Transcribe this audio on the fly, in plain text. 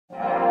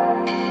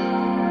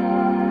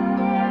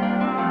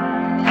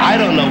I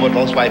don't know what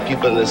most white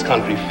people in this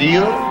country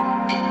feel,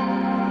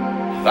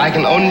 but I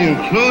can only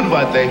include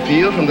what they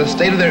feel from the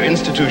state of their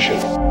institution.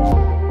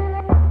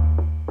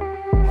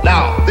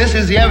 Now, this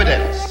is the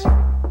evidence.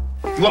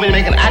 You want me to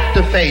make an act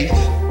of faith,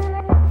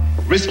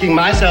 risking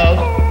myself,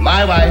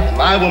 my wife,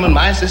 my woman,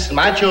 my sister,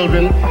 my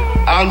children,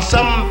 on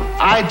some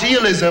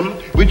idealism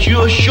which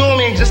you assure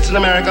me exists in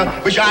America,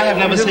 which I have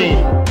never seen.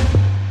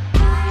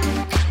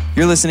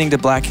 You're listening to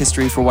Black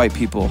History for White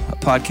People, a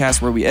podcast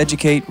where we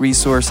educate,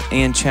 resource,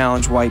 and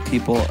challenge white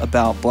people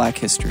about Black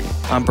history.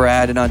 I'm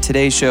Brad, and on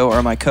today's show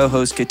are my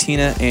co-hosts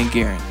Katina and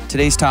Garen.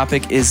 Today's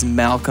topic is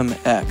Malcolm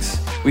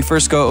X. We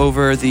first go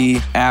over the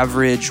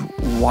average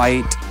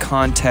white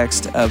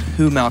context of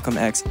who Malcolm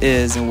X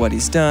is and what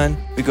he's done.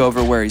 We go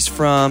over where he's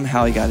from,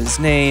 how he got his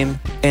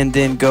name, and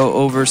then go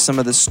over some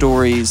of the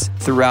stories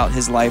throughout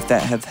his life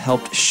that have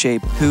helped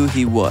shape who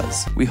he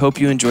was. We hope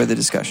you enjoy the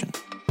discussion.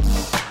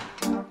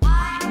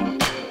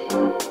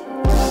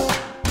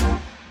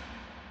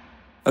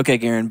 Okay,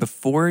 Garen,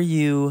 before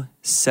you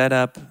set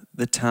up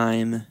the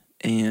time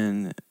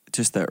and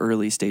just the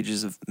early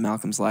stages of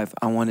Malcolm's life,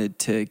 I wanted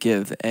to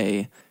give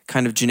a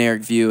kind of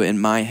generic view in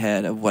my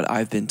head of what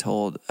I've been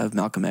told of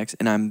Malcolm X,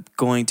 and I'm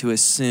going to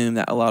assume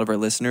that a lot of our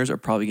listeners are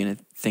probably going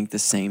to think the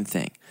same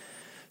thing.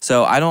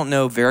 So I don't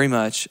know very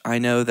much. I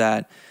know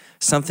that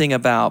something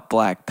about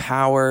Black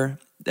Power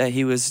that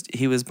he was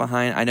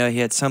behind. I know he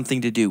had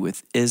something to do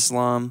with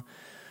Islam.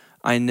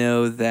 I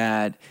know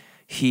that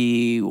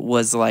he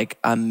was like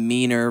a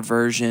meaner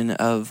version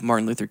of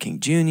Martin Luther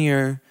King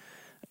Jr.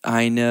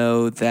 I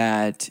know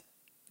that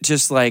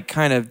just like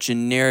kind of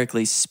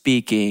generically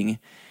speaking,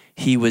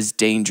 he was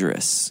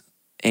dangerous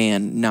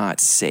and not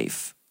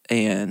safe.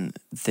 And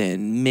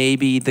then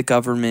maybe the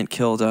government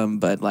killed him,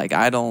 but like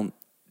I don't,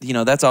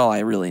 that's all I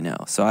really know.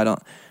 So I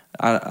don't.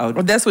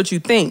 Well, that's what you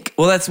think.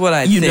 Well, that's what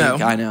I think. Know.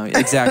 I know,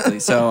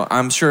 exactly. So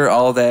I'm sure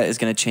all of that is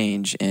going to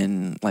change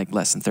in like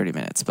less than 30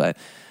 minutes, but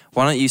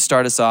why don't you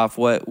start us off?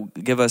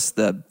 Give us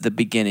the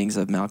beginnings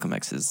of Malcolm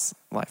X's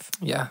life.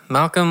 Yeah,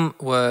 Malcolm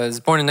was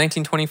born in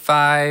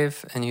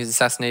 1925, and he was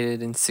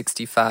assassinated in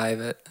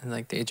 65 at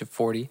like the age of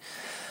 40.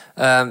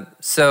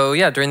 So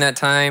yeah, during that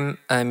time,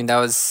 I mean, that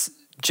was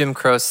Jim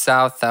Crow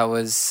South. That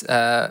was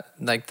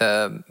like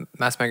the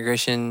mass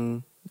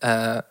migration,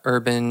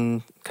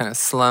 urban kind of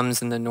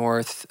slums in the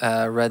north,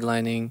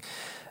 redlining,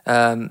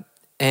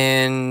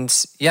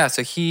 and yeah,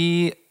 so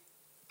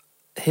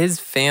his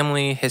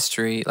family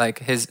history,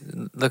 like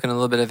looking a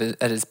little bit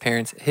at his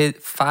parents,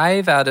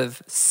 5 out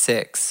of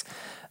 6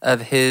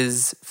 of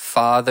his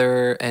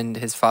father and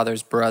his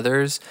father's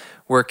brothers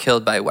were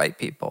killed by white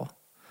people.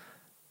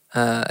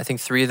 I think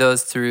 3 of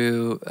those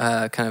through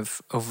kind of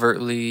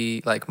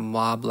overtly like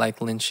mob-like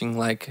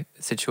lynching-like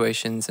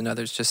situations, and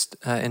others just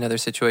in other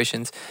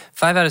situations.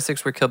 5 out of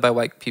 6 were killed by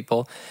white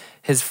people.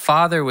 His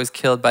father was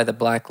killed by the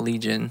Black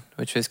Legion,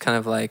 which was kind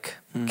of like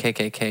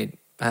KKK,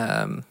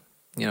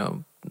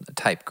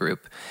 type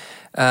group.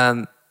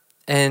 And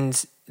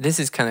this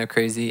is kind of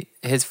crazy.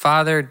 His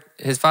father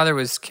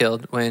was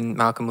killed when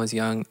Malcolm was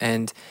young,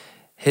 and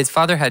his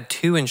father had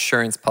 2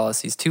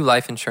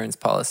 life insurance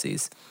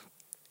policies.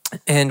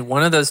 And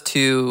one of those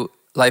 2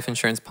 life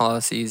insurance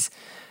policies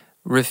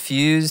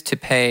refused to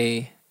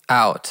pay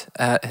out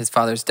at his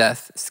father's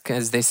death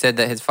because they said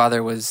that his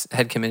father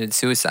had committed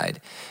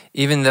suicide,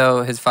 even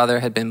though his father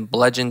had been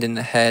bludgeoned in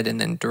the head and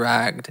then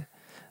dragged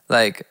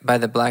like by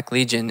the Black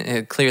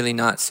Legion, clearly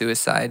not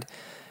suicide.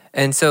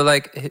 And so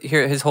like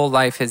here, his whole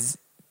life,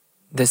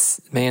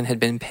 this man had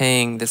been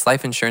paying this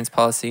life insurance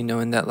policy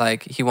knowing that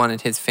like he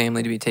wanted his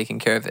family to be taken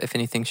care of if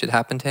anything should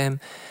happen to him.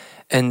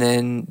 And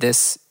then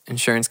this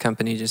insurance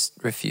company just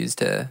refused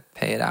to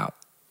pay it out.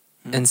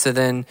 And so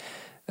then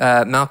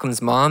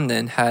Malcolm's mom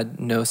then had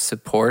no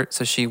support.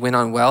 So she went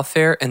on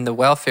welfare, and the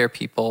welfare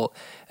people,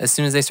 as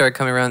soon as they started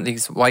coming around,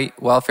 these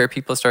white welfare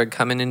people started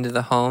coming into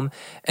the home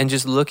and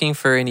just looking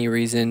for any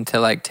reason to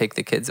like take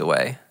the kids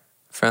away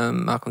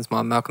from Malcolm's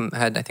mom. Malcolm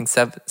had, I think,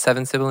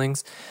 7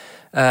 siblings,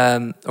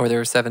 or there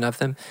were 7 of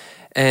them.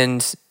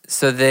 And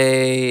so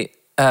they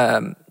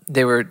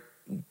were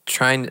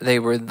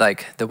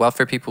like, the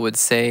welfare people would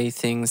say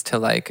things to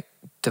like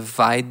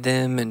divide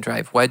them and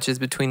drive wedges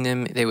between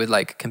them. They would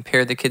like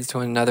compare the kids to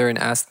one another and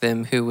ask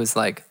them who was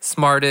like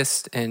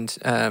smartest and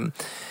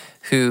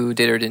who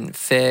did or didn't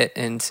fit,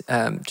 and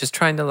just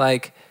trying to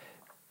like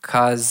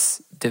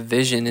cause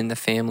division in the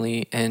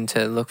family and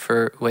to look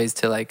for ways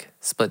to like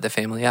split the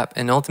family up.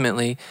 And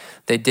ultimately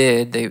they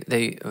did.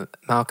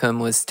 Malcolm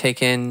was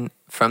taken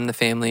from the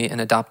family and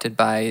adopted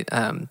by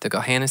the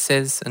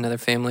Gohanneses, another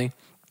family.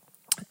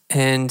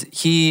 And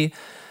he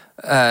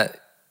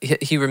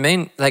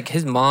remained, like,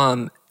 his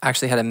mom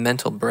actually had a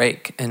mental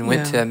break and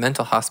went to a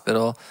mental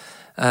hospital.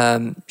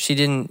 She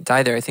didn't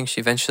die there. I think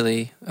she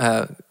eventually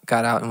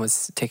got out and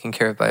was taken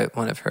care of by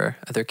one of her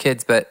other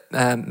kids. But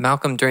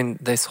Malcolm, during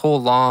this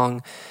whole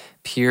long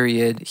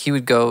period, he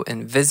would go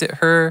and visit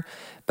her,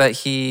 but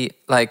he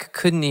like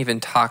couldn't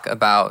even talk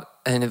about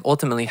and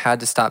ultimately had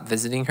to stop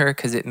visiting her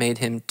because it made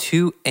him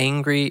too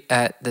angry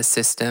at the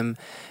system,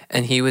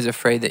 and he was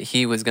afraid that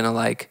he was going to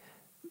like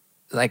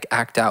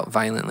act out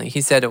violently.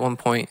 He said at one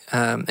point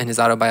in his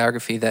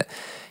autobiography that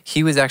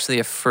he was actually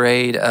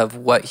afraid of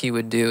what he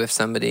would do if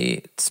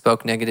somebody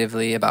spoke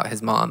negatively about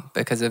his mom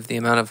because of the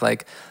amount of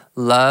like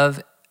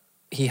love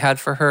he had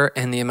for her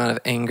and the amount of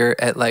anger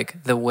at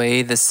like the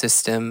way the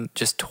system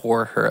just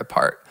tore her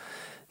apart.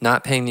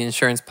 Not paying the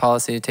insurance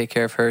policy to take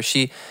care of her.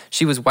 She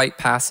was white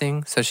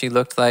passing, so she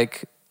looked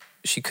like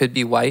she could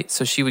be white.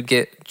 So she would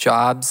get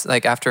jobs.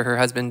 Like after her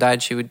husband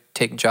died, she would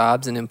take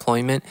jobs and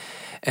employment.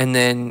 And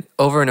then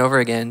over and over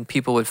again,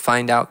 people would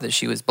find out that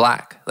she was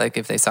black. Like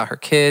if they saw her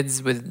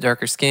kids with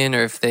darker skin,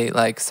 or if they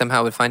like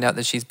somehow would find out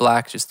that she's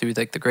black just through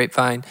like the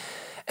grapevine,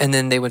 and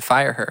then they would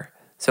fire her.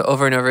 So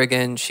over and over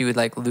again, she would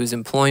like lose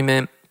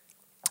employment,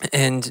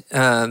 and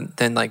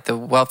then like the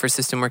welfare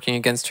system working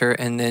against her,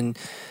 and then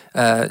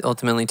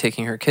ultimately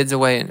taking her kids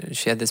away, and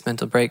she had this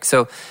mental break.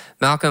 So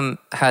Malcolm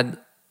had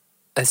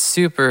a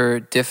super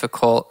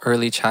difficult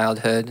early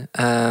childhood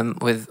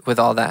with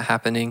all that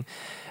happening.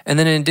 And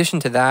then in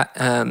addition to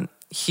that,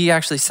 he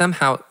actually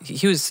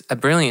he was a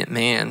brilliant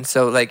man.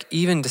 So like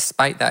even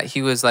despite that,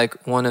 he was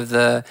like one of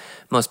the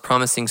most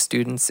promising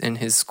students in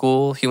his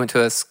school. He went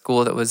to a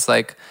school that was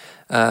like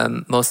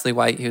mostly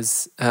white. He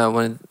was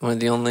one of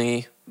the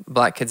only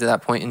black kids at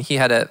that point, and he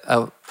had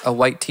a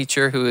white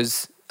teacher who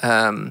was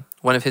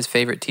one of his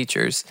favorite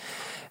teachers.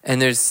 And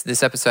there's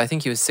this episode, I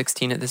think he was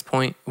 16 at this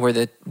point, where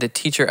the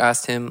teacher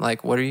asked him,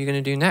 like, what are you going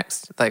to do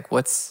next? Like,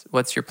 what's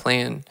your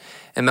plan?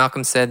 And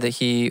Malcolm said that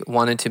he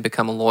wanted to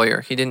become a lawyer.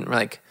 He didn't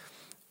like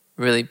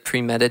really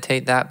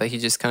premeditate that, but he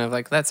just kind of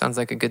like, that sounds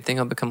like a good thing,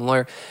 I'll become a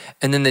lawyer.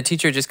 And then the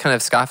teacher just kind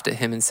of scoffed at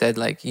him and said,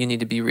 like, you need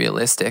to be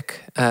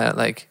realistic. You're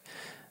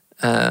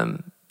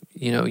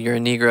a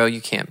Negro,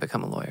 you can't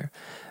become a lawyer.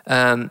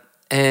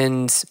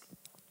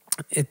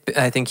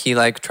 I think he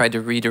like tried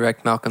to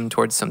redirect Malcolm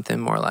towards something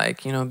more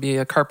like, be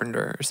a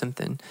carpenter or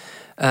something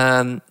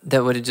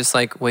that would have just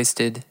like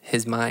wasted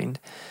his mind.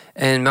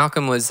 And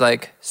Malcolm was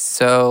like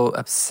so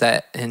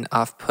upset and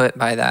off put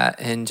by that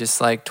and just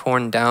like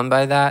torn down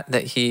by that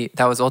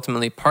that was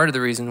ultimately part of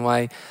the reason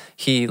why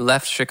he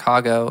left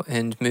Chicago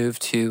and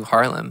moved to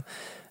Harlem.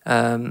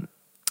 And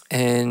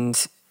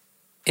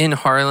in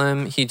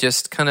Harlem, he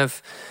just kind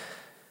of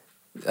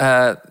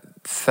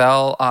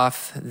fell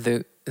off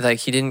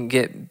he didn't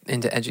get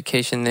into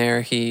education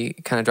there. He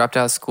kind of dropped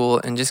out of school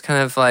and just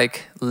kind of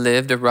like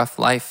lived a rough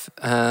life.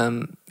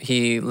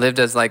 He lived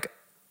as like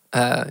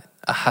a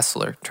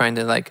hustler, trying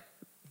to like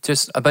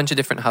just a bunch of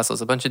different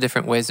hustles, a bunch of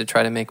different ways to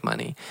try to make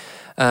money.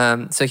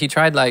 So he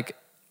tried like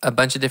a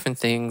bunch of different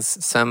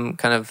things, some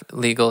kind of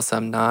legal,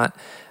 some not,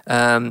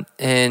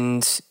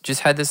 and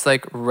just had this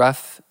like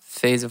rough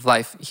phase of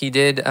life. He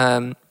did,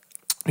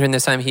 during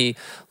this time, he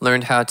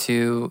learned how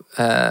to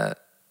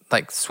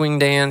like swing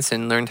dance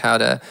and learned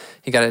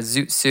he got a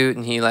zoot suit,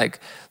 and he like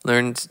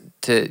learned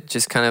to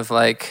just kind of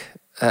like,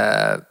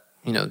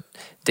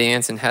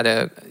 dance, and had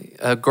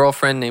a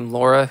girlfriend named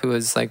Laura who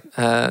was like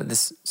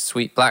this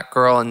sweet black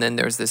girl. And then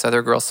there's this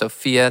other girl,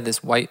 Sophia,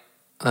 this white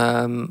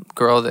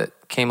girl that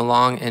came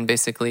along, and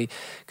basically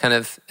kind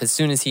of as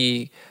soon as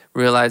he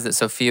realized that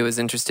Sophia was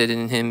interested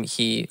in him,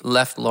 he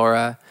left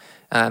Laura.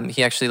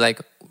 He actually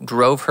like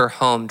drove her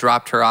home,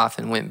 dropped her off,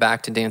 and went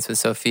back to dance with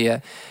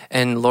Sophia.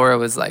 And Laura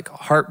was like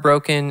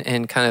heartbroken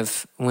and kind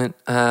of went,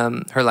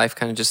 her life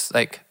kind of just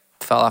like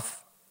fell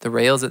off the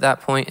rails at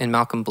that point, and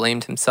Malcolm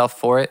blamed himself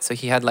for it. So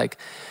he had like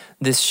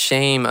this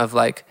shame of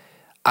like,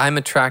 I'm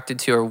attracted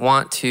to or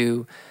want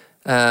to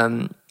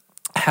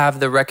have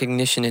the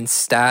recognition and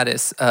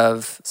status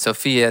of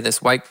Sophia, this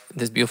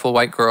beautiful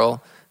white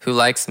girl who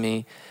likes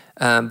me.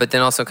 But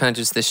then also kind of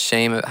just this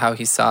shame of how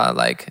he saw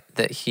like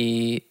that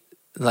he,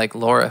 like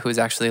Laura, who's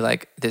actually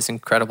like this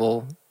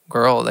incredible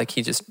girl, like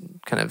he just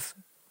kind of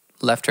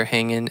left her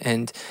hanging.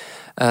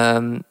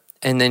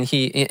 And then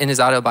he, in his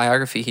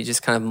autobiography, he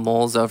just kind of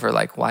mulls over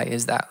like, why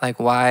is that? Like,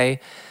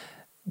 why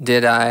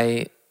did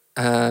I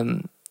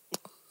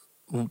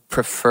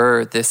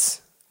prefer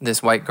this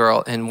white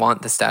girl and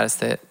want the status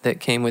that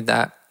came with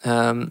that?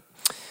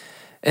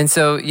 And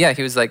so, yeah,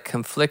 he was like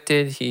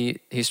conflicted. He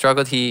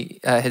struggled.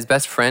 His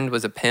best friend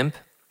was a pimp.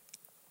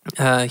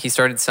 He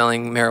started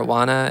selling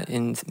marijuana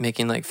and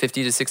making like $50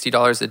 to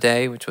 $60 a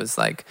day, which was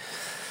like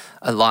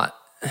a lot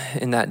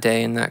in that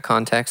day, in that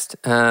context.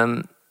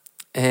 And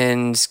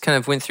kind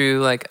of went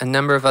through like a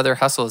number of other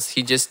hustles.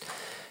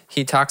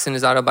 He talks in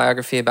his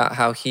autobiography about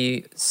how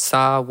he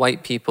saw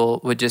white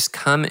people would just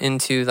come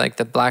into like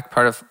the black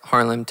part of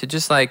Harlem to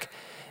just like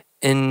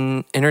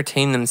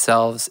entertain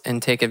themselves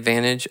and take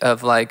advantage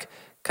of like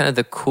kind of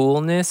the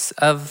coolness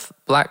of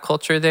black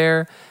culture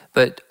there,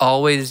 but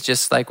always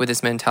just like with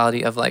this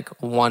mentality of like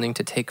wanting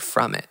to take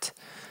from it.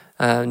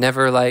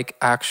 Never like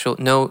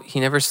he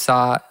never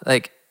saw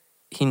like,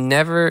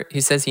 he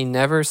says he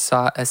never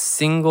saw a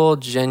single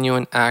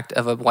genuine act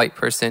of a white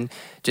person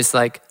just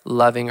like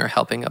loving or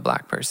helping a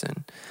black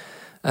person.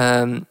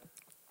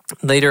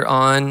 Later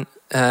on,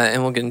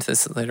 and we'll get into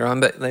this later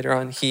on, but later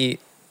on he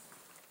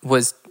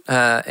was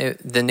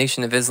the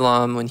Nation of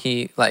Islam, when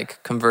he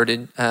like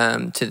converted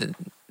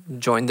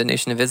joined the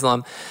Nation of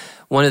Islam,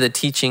 one of the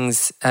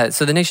teachings,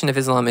 so the Nation of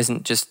Islam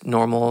isn't just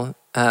normal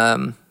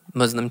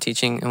Muslim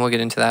teaching, and we'll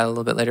get into that a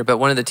little bit later, but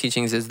one of the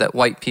teachings is that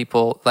white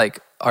people like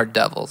are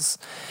devils.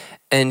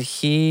 And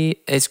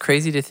it's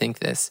crazy to think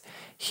this.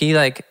 He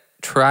like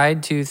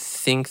tried to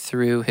think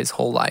through his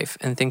whole life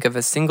and think of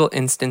a single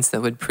instance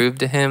that would prove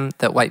to him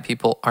that white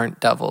people aren't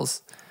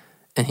devils,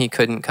 and he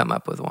couldn't come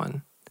up with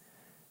one.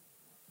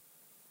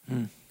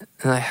 And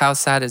like, how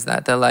sad is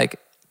that? That like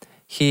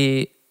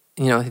he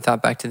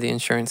thought back to the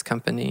insurance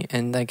company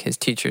and like his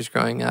teachers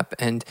growing up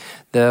and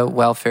the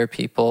welfare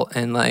people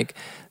and like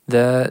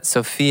the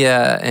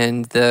Sophia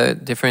and the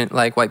different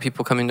like white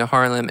people coming to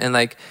Harlem, and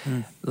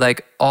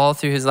like all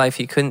through his life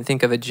he couldn't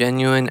think of a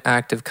genuine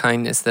act of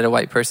kindness that a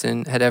white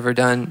person had ever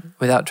done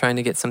without trying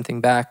to get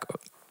something back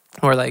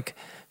or like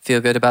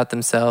feel good about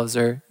themselves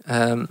or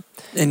and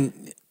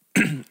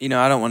I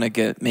don't want to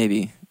get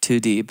maybe too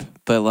deep,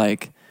 but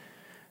like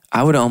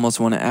I would almost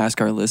want to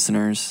ask our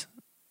listeners,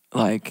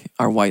 like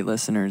our white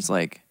listeners,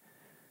 like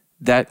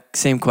that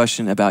same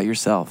question about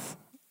yourself.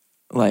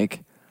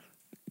 Like,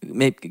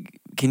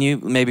 can you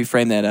maybe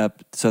frame that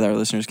up so that our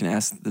listeners can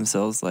ask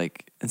themselves,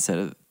 like, instead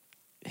of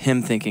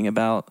him thinking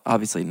about,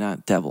 obviously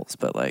not devils,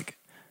 but like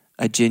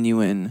a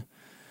genuine,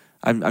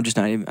 I'm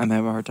having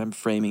a hard time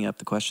framing up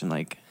the question.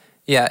 Like,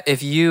 yeah,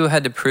 if you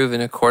had to prove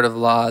in a court of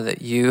law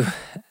that you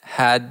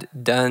had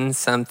done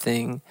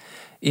something,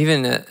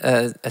 even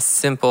a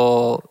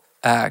simple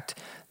act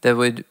that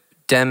would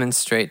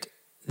demonstrate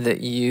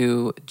that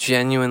you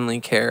genuinely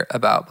care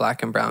about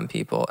black and brown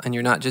people, and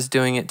you're not just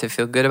doing it to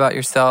feel good about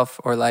yourself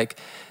or like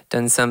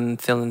done some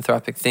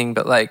philanthropic thing,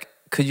 but like,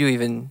 could you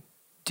even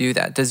do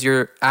that? Does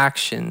your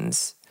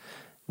actions,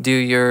 do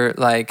your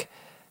like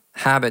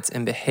habits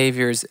and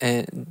behaviors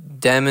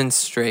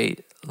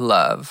demonstrate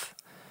love?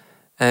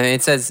 And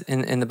it says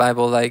in the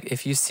Bible, like,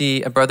 if you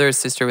see a brother or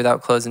sister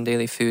without clothes and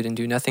daily food and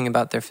do nothing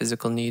about their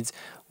physical needs,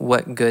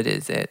 what good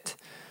is it?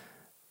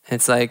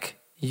 It's like,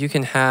 you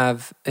can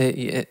have,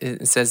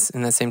 it says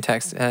in that same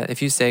text,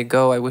 if you say,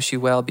 go, I wish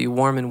you well, be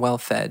warm and well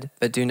fed,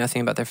 but do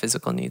nothing about their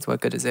physical needs, what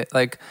good is it?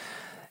 Like,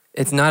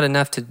 it's not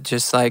enough to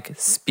just like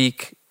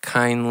speak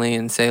kindly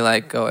and say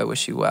like, go, I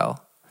wish you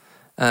well.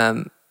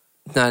 Not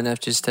enough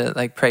just to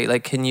like pray.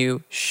 Like, can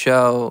you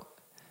show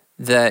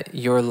that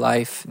your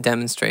life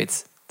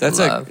demonstrates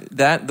love?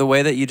 The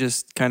way that you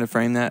just kind of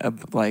frame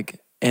that, like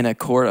in a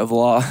court of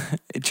law,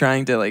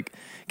 trying to like,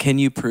 can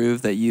you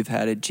prove that you've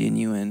had a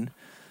genuine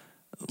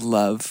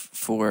love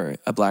for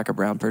a black or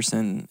brown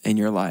person in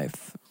your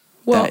life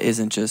that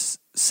isn't just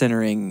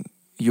centering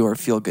your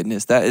feel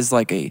goodness? That is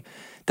like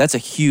that's a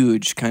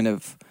huge kind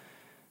of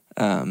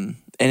and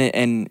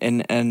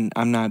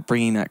I'm not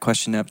bringing that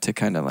question up to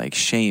kind of like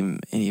shame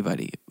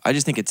anybody. I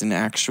just think it's an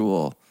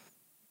actual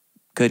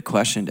good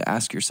question to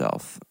ask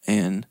yourself.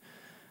 And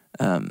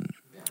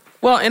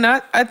and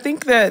I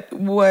think that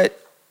what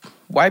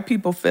white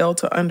people fail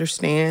to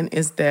understand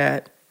is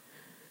that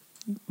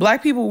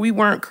black people, we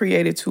weren't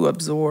created to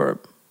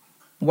absorb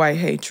white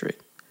hatred.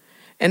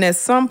 And at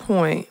some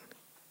point,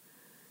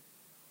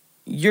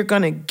 you're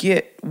going to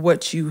get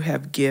what you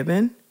have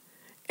given.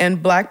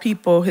 And black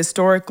people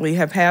historically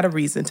have had a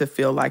reason to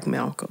feel like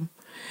Malcolm.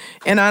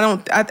 And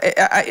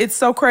it's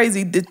so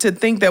crazy to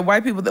think that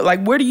white people,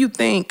 like, where do you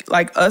think,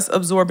 like, us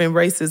absorbing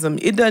racism,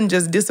 it doesn't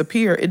just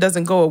disappear. It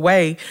doesn't go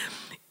away.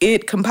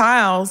 It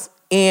compiles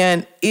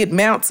and it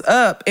mounts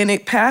up and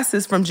it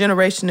passes from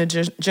generation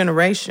to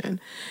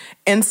generation.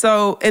 And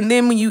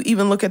then when you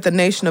even look at the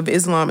Nation of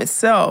Islam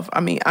itself,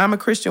 I mean, I'm a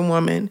Christian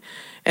woman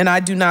and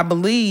I do not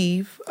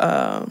believe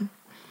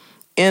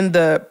in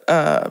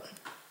the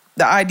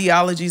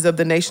ideologies of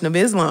the Nation of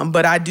Islam,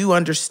 but I do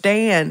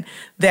understand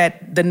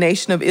that the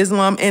Nation of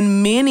Islam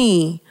and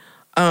many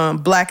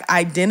black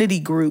identity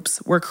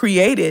groups were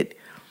created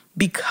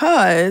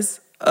because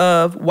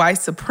of white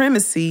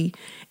supremacy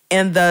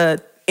and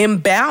the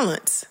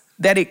imbalance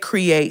that it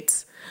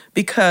creates.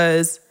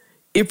 Because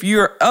if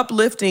you're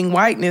uplifting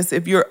whiteness,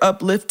 if you're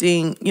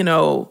uplifting,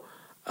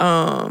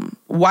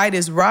 white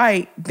is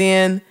right,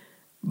 then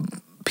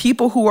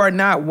people who are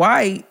not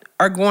white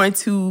are going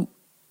to,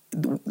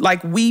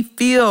 like, we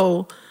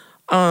feel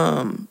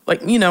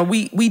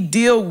we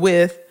deal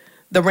with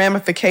the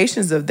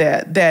ramifications of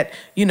that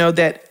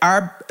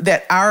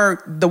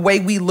the way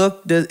we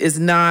look is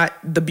not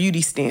the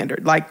beauty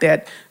standard, like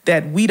that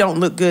we don't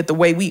look good the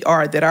way we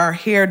are, that our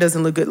hair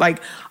doesn't look good,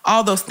 like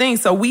all those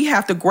things. So we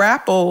have to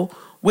grapple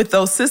with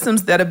those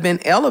systems that have been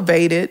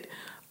elevated.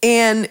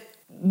 And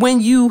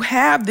when you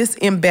have this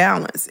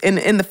imbalance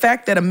and the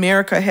fact that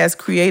America has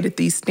created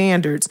these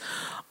standards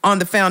on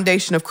the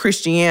foundation of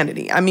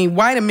Christianity. I mean,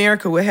 white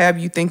America would have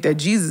you think that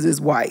Jesus is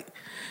white.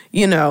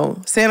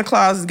 Santa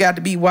Claus has got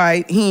to be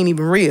white. He ain't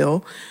even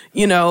real,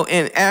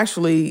 and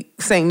actually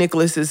St.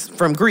 Nicholas is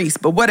from Greece,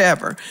 but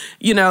whatever.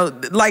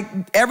 Like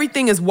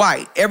everything is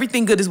white.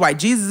 Everything good is white.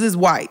 Jesus is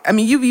white. I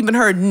mean, you've even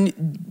heard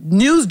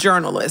news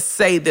journalists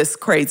say this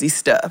crazy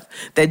stuff,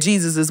 that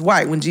Jesus is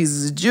white when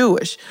Jesus is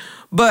Jewish.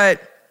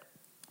 But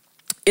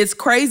it's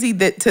crazy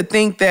that to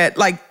think that,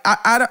 like,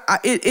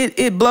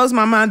 it blows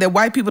my mind that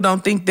white people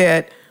don't think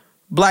that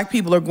Black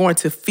people are going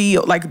to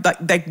feel like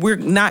we're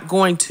not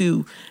going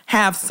to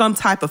have some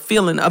type of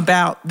feeling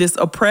about this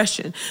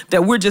oppression,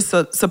 that we're just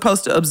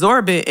supposed to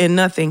absorb it and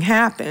nothing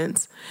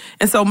happens.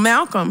 And so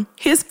Malcolm,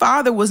 his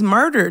father was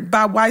murdered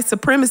by white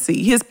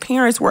supremacy. His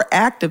parents were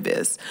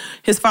activists.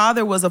 His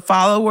father was a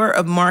follower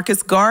of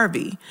Marcus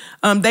Garvey.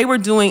 They were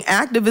doing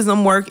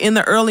activism work in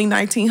the early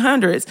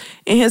 1900s,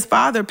 and his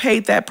father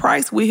paid that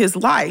price with his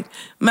life.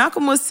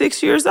 Malcolm was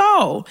 6 years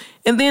old.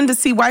 And then to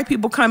see white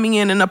people coming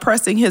in and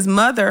oppressing his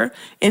mother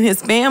and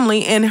his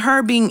family, and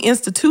her being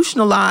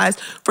institutionalized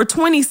for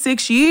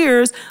 26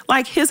 years,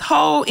 like his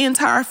whole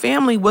entire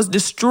family was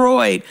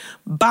destroyed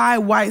by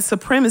white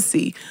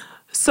supremacy.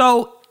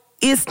 So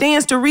it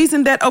stands to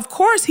reason that, of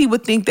course, he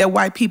would think that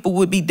white people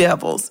would be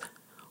devils.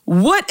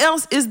 What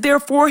else is there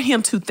for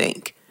him to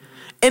think?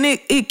 And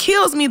it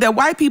kills me that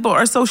white people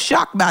are so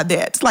shocked by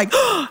that. It's like,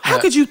 oh, how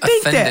could you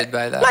think offended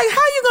by that? Like,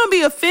 how you going to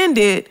be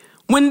offended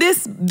when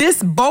this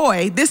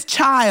boy, this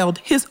child,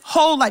 his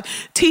whole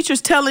life,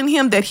 teachers telling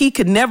him that he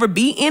could never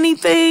be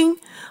anything?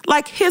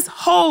 Like, his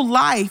whole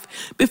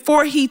life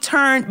before he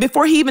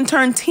even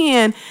turned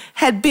 10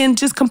 had been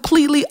just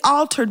completely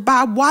altered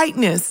by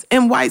whiteness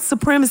and white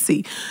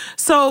supremacy.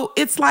 So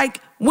it's like,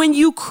 when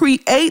you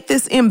create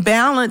this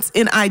imbalance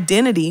in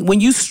identity, when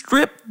you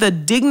strip the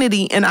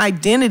dignity and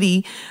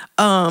identity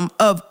of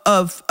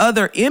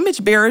other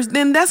image bearers,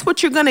 then that's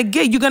what you're going to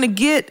get. You're going to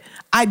get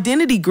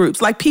identity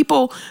groups, like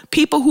people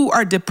who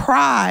are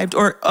deprived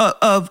or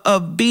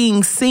of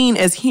being seen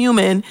as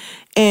human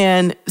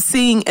and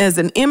seeing as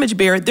an image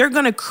bearer. They're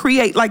going to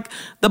create, like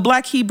the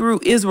Black Hebrew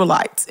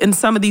Israelites and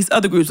some of these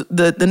other groups,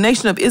 the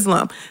Nation of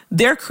Islam.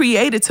 They're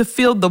created to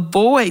fill the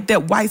void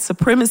that white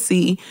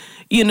supremacy,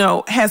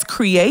 has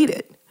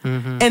created.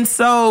 Mm-hmm. And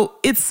so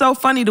it's so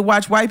funny to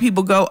watch white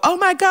people go, oh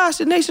my gosh,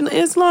 the Nation of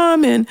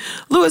Islam and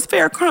Louis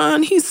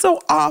Farrakhan, he's so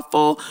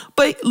awful.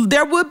 But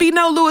there would be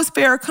no Louis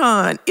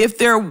Farrakhan if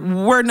there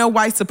were no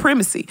white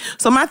supremacy.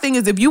 So my thing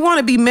is, if you want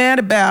to be mad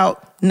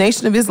about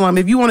Nation of Islam,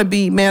 if you want to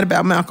be mad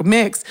about Malcolm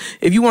X,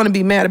 if you want to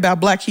be mad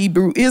about Black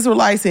Hebrew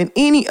Israelites and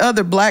any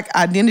other Black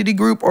identity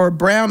group or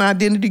brown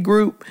identity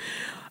group,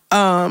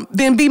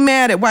 then be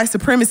mad at white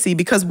supremacy,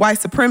 because white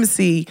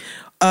supremacy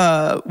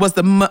was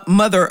the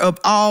mother of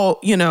all,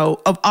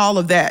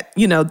 of that,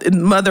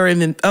 mother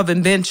of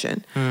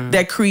invention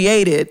that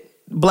created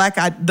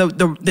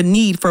the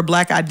need for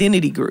Black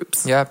identity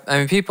groups. Yeah, I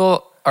mean,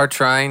 people are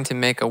trying to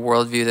make a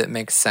worldview that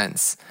makes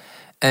sense.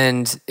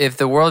 And if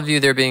the worldview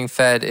they're being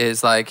fed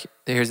is like,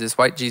 here's this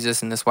white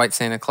Jesus and this white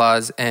Santa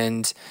Claus,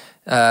 and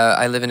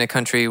I live in a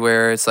country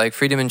where it's like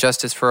freedom and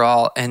justice for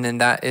all, and then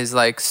that is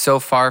like so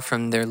far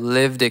from their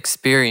lived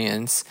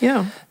experience,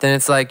 then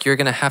it's like you're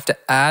going to have to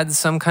add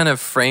some kind of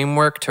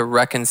framework to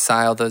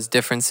reconcile those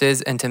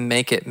differences and to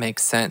make it make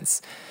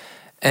sense.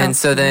 And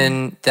so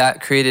then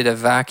that created a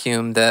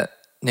vacuum that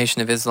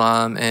Nation of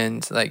Islam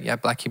and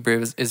Black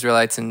Hebrew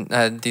Israelites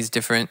and these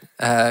different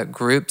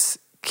groups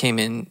came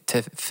in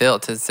to fill,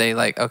 to say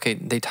like, okay,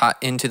 they taught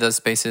into those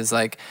spaces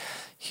like,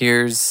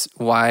 here's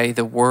why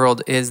the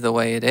world is the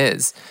way it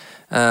is.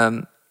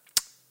 So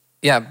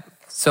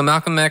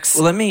Malcolm X.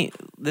 Well,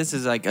 this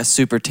is like a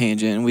super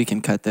tangent, and we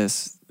can cut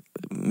this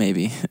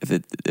maybe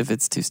if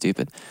it's too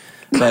stupid.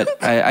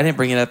 But I didn't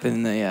bring it up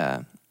in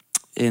the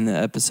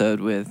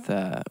episode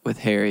with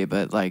Harry.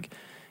 But like,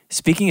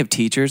 speaking of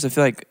teachers, I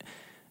feel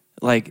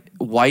like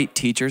white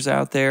teachers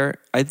out there,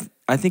 I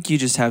think you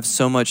just have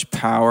so much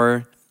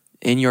power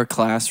in your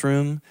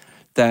classroom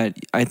that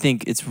I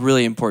think it's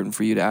really important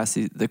for you to ask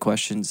the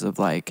questions of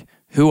like,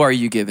 who are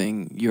you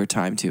giving your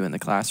time to in the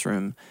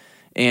classroom?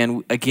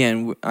 And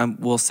again,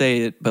 we'll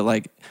say it, but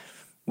like,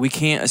 we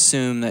can't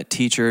assume that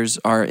teachers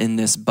are in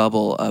this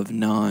bubble of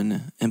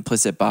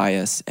non-implicit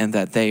bias and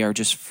that they are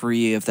just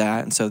free of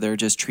that, and so they're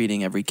just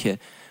treating every kid.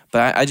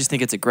 But I just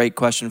think it's a great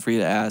question for you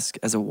to ask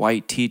as a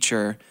white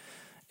teacher,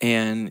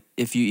 and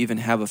if you even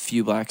have a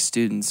few Black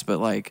students. But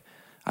like,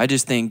 I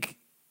just think,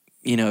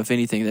 if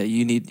anything, that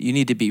you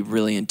need to be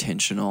really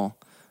intentional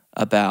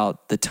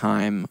about the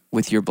time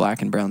with your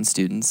Black and brown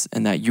students,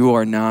 and that you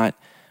are not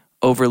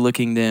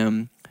overlooking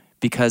them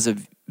because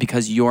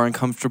you're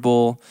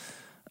uncomfortable.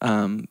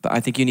 But I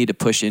think you need to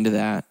push into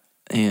that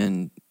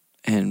and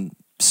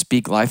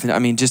speak life. I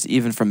mean, just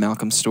even from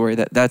Malcolm's story,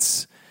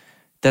 that's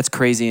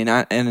crazy.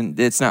 And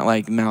it's not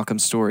like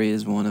Malcolm's story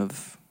is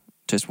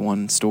just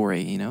one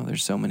story.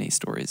 There's so many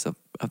stories of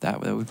that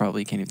we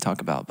probably can't even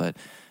talk about. But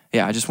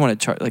yeah, I just want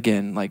to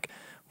again, like,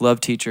 love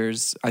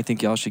teachers. I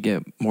think y'all should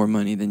get more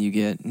money than you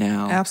get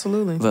now.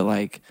 Absolutely. But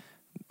like,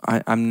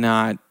 I'm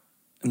not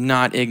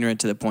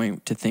ignorant to the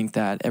point to think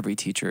that every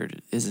teacher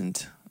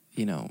isn't,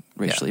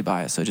 racially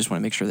biased. So I just want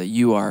to make sure that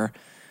you are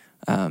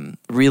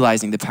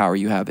realizing the power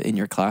you have in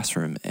your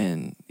classroom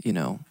and,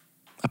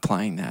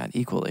 applying that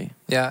equally.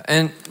 Yeah,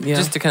 and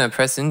just to kind of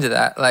press into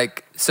that,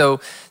 like,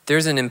 so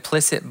there's an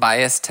implicit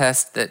bias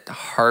test that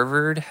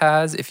Harvard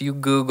has. If you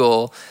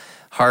Google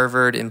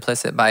Harvard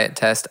implicit bias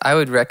test, I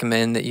would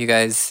recommend that you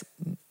guys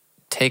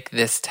take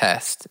this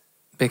test,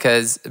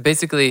 because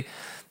basically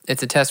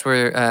it's a test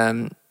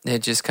where it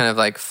just kind of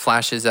like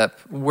flashes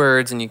up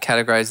words and you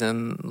categorize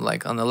them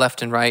like on the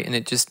left and right. And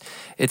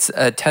it's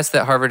a test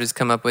that Harvard has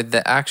come up with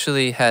that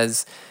actually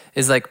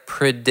is like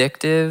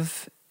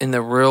predictive in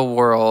the real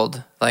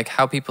world, like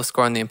how people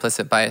score on the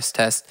implicit bias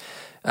test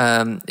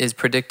is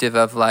predictive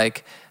of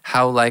like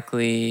how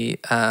likely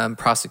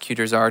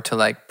prosecutors are to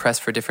like press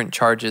for different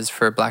charges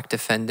for Black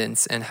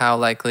defendants, and how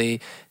likely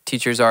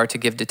teachers are to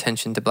give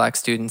detention to Black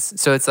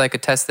students. So it's like a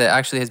test that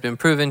actually has been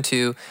proven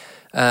to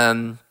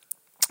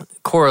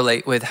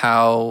correlate with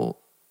how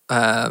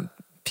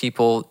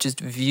people just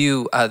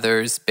view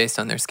others based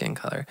on their skin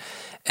color.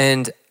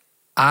 And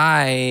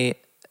I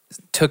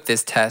took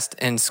this test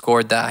and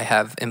scored that I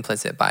have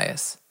implicit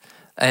bias.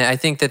 And I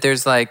think that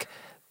there's like,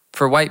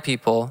 for white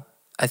people,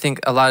 I think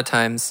a lot of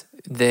times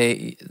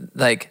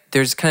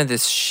there's kind of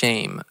this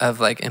shame of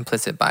like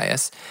implicit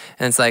bias.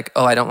 And it's like,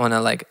 oh, I don't want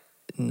to like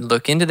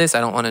look into this.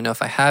 I don't want to know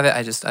if I have it.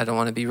 I don't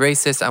want to be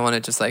racist. I want to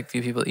just like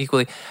view people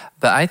equally.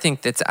 But I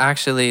think that's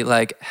actually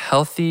like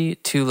healthy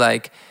to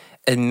like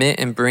admit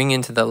and bring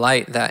into the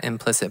light that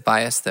implicit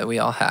bias that we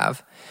all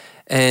have.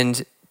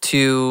 And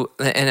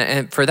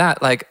for that,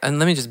 like, and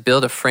let me just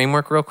build a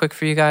framework real quick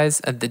for you guys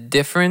of the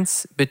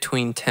difference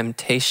between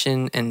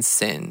temptation and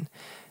sin.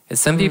 Because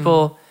some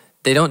people,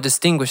 they don't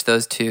distinguish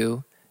those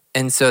two.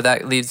 And so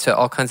that leads to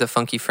all kinds of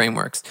funky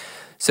frameworks.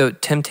 So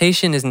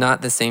temptation is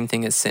not the same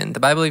thing as sin. The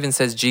Bible even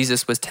says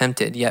Jesus was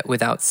tempted, yet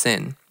without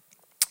sin.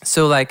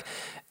 So like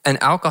an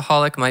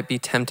alcoholic might be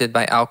tempted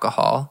by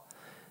alcohol,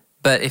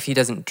 but if he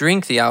doesn't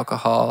drink the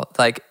alcohol,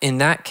 like in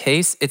that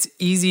case, it's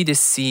easy to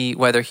see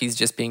whether he's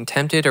just being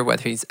tempted or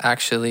whether he's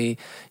actually,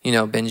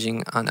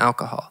 binging on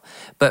alcohol.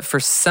 But for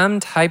some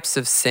types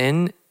of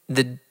sin,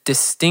 the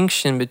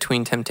distinction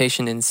between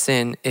temptation and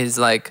sin is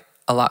like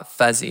a lot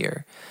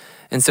fuzzier.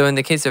 And so in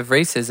the case of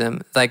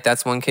racism, like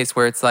that's one case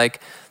where it's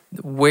like,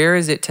 where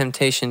is it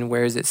temptation?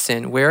 Where is it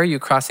sin? Where are you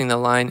crossing the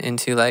line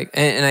into like,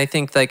 and I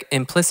think like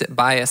implicit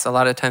bias, a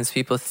lot of times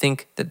people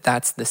think that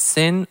that's the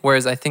sin,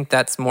 whereas I think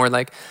that's more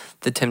like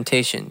the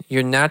temptation.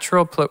 Your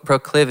natural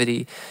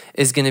proclivity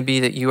is going to be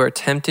that you are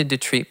tempted to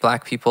treat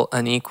Black people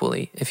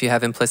unequally if you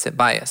have implicit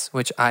bias,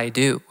 which I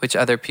do, which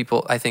other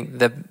people, I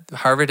think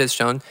Harvard has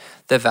shown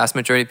the vast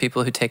majority of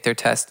people who take their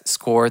test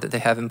score that they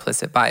have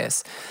implicit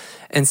bias.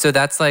 And so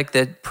that's like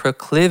the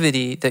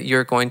proclivity that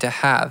you're going to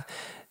have.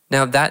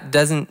 Now that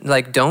doesn't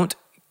don't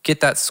get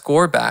that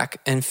score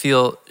back and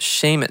feel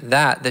shame at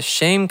that. The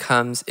shame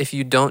comes if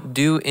you don't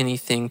do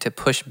anything to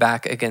push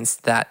back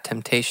against that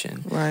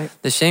temptation. Right.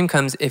 The shame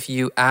comes if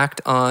you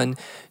act on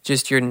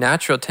just your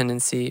natural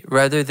tendency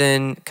rather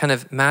than kind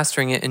of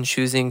mastering it and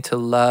choosing to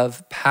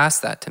love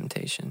past that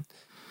temptation.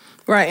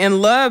 Right,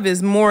 and love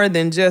is more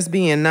than just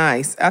being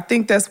nice. I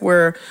think that's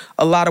where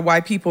a lot of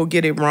white people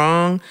get it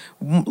wrong.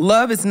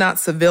 Love is not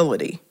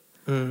civility.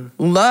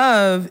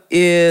 Love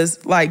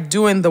is like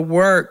doing the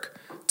work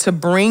to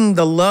bring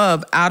the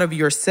love out of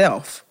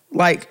yourself.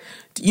 Like,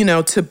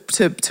 to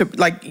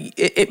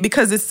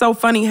because it's so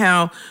funny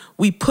how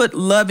we put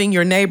loving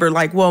your neighbor,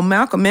 like, well,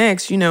 Malcolm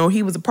X, he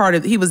was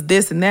he was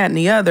this and that and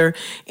the other.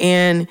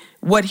 And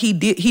what he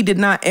did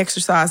not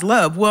exercise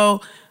love.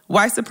 Well,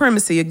 white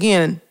supremacy,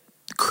 again,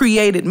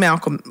 created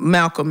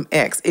Malcolm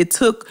X. It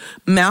took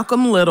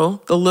Malcolm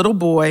Little, the little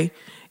boy,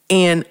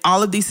 and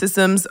all of these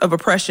systems of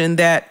oppression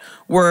that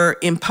were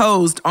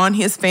imposed on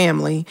his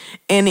family,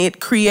 and it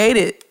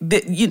created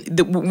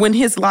when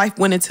his life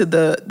went into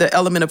the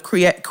element of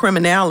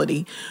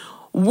criminality.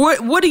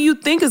 What do you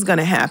think is going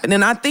to happen?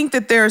 And I think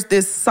that there's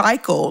this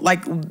cycle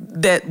like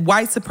that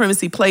white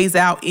supremacy plays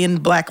out in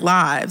Black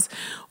lives,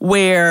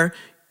 where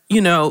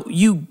you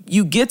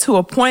get to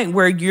a point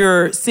where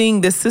you're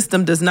seeing this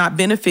system does not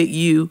benefit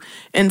you,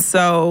 and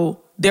so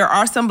there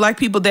are some Black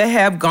people that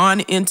have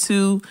gone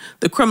into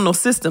the criminal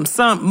system.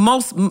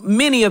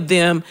 Many of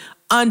them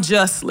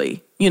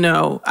unjustly.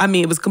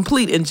 It was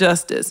complete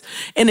injustice.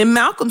 And in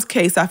Malcolm's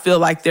case, I feel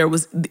like it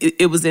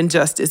was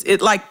injustice.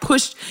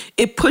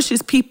 It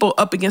pushes people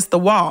up against the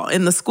wall.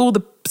 In the school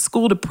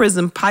to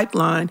prison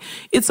pipeline,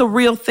 it's a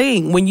real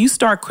thing. When you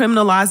start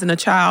criminalizing a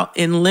child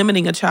and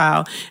limiting a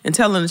child and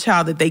telling a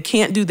child that they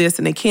can't do this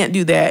and they can't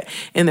do that,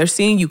 and they're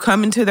seeing you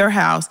come into their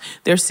house,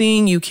 they're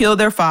seeing you kill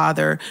their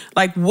father,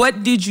 like,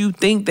 what did you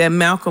think that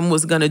Malcolm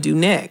was going to do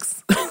next?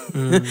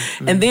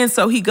 And then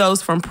so he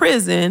goes from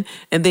prison,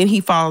 and then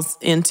he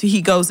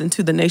goes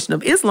into the Nation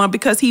of Islam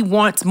because he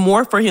wants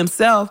more for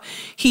himself.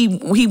 He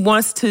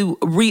wants to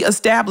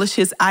reestablish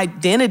his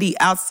identity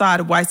outside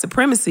of white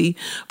supremacy.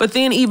 But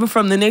then even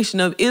from the Nation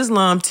of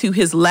Islam to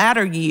his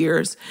latter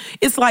years,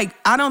 it's like,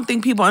 I don't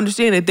think people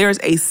understand that there's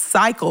a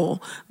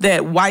cycle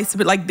that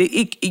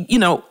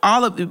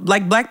all of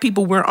Black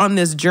people, we're on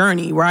this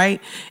journey, right?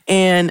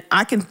 And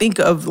I can think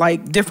of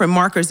like different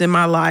markers in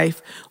my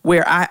life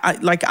where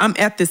I'm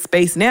at this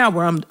space now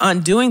where I'm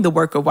undoing the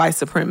work of white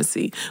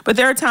supremacy. But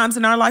there are times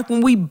in our life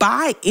when we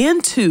buy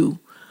into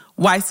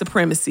white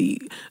supremacy.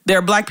 There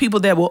are Black people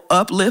that will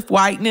uplift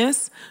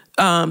whiteness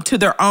to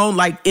their own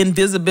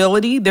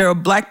invisibility. There are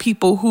Black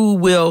people who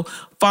will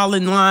fall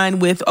in line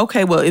with,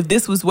 okay, well, if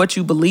this was what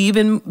you believe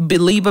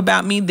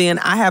about me, then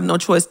I have no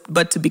choice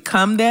but to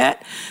become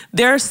that.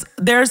 There's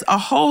a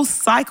whole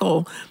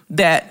cycle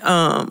that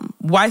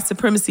white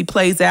supremacy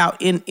plays out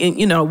in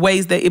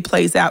ways that it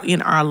plays out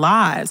in our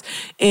lives.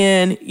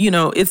 And,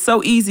 it's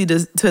so easy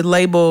to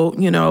label,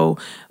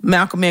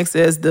 Malcolm X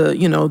as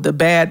the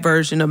bad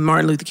version of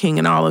Martin Luther King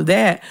and all of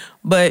that.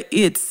 But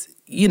it's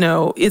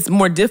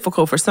more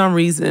difficult for some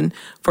reason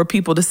for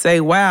people to say,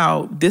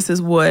 wow, this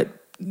is what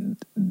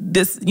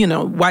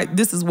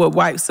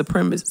white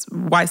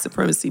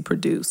supremacy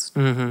produced.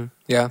 Mm-hmm.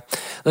 Yeah.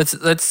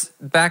 Let's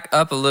back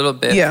up a little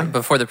bit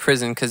before the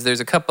prison, because there's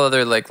a couple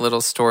other like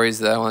little stories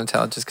that I want to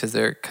tell just because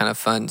they're kind of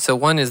fun. So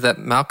one is that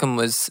Malcolm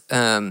was,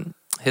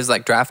 his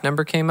like draft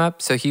number came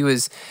up. So he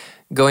was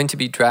going to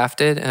be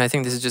drafted. And I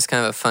think this is just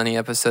kind of a funny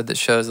episode that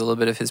shows a little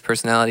bit of his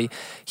personality.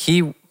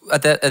 He,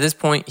 at this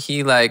point,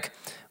 he like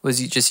was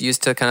just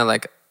used to kind of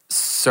like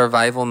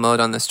survival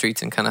mode on the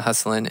streets and kind of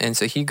hustling. And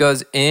so he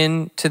goes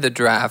into the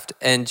draft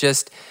and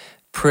just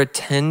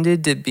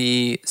pretended to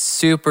be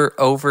super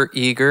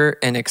overeager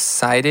and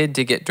excited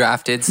to get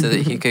drafted so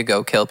that he could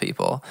go kill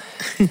people.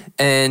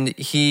 And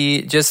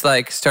he just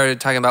like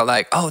started talking about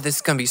like, oh, this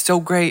is going to be so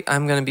great.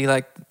 I'm going to be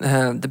like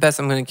the best.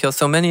 I'm going to kill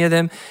so many of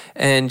them.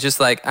 And just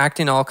like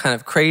acting all kind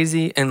of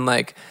crazy and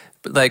like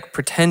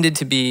pretended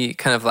to be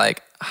kind of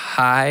like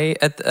high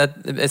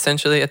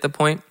essentially at the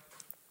point.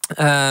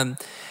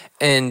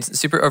 And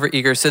super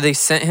overeager. So they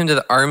sent him to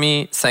the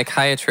army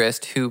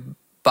psychiatrist who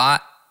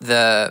bought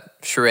the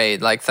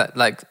charade, like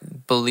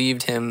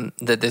believed him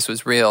that this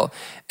was real,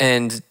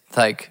 and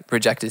like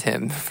rejected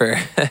him for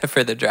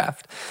the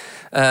draft.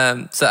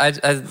 So I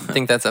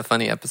think that's a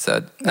funny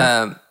episode.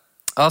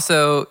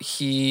 Also,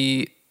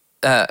 he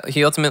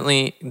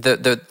ultimately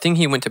the thing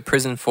he went to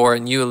prison for,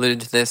 and you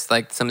alluded to this,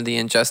 like some of the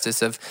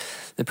injustice of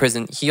the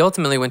prison. He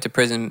ultimately went to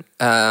prison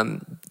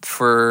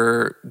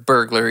for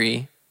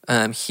burglary.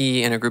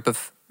 He and a group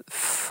of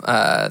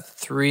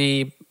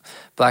 3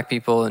 black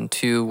people and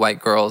 2 white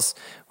girls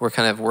were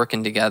kind of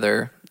working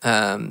together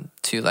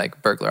to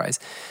like burglarize.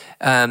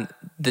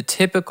 The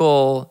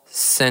typical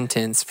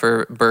sentence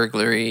for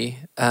burglary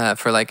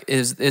for like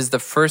is the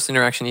first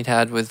interaction he'd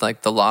had with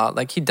like the law.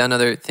 Like he'd done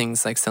other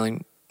things like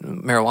selling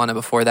marijuana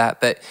before that,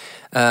 but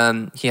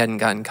he hadn't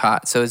gotten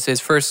caught. So it's his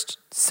first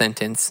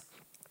sentence.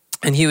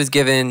 And he was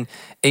given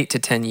 8 to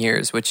 10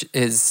 years, which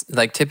is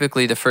like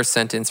typically the first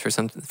sentence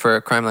for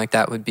a crime like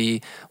that would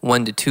be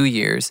 1 to 2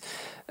 years.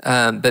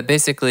 But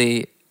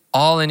basically,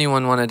 all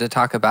anyone wanted to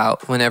talk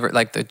about whenever,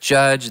 like the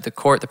judge, the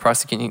court, the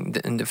prosecuting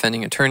and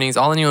defending attorneys,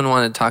 all anyone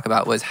wanted to talk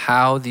about was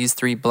how these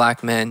 3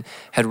 black men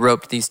had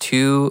roped these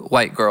 2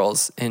 white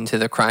girls into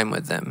the crime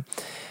with them.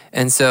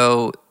 And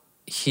so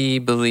he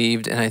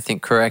believed, and I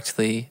think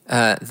correctly,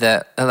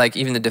 that like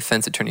even the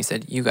defense attorney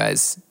said,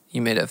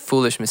 you made a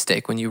foolish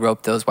mistake when you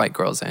roped those white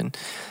girls in.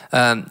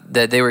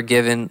 That they were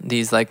given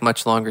these like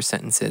much longer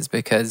sentences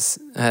because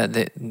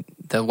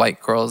the white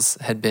girls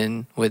had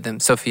been with them.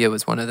 Sophia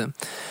was one of them.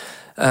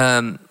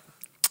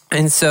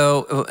 And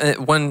so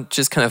one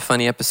just kind of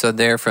funny episode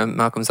there from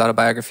Malcolm's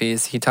autobiography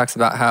is he talks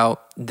about how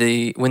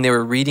when they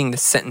were reading the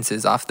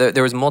sentences off,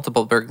 there was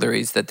multiple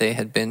burglaries that they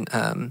had been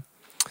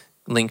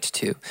linked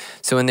to.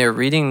 So when they were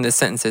reading the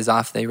sentences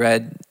off, they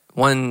read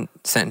one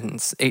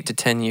sentence, 8 to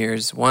 10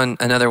 years,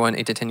 another one,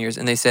 8 to 10 years.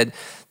 And they said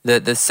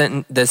that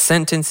the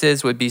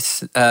sentences would be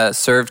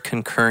served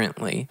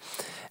concurrently.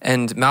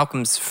 And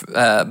Malcolm's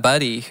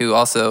buddy, who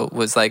also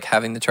was like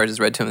having the charges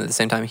read to him at the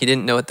same time, he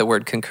didn't know what the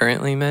word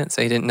concurrently meant.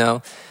 So he didn't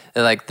know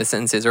that like the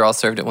sentences are all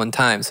served at one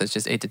time. So it's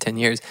just 8 to 10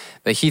 years.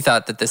 But he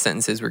thought that the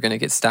sentences were going to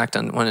get stacked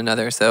on one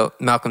another. So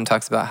Malcolm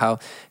talks about how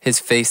his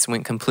face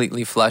went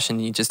completely flush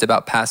and he just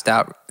about passed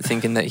out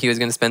thinking that he was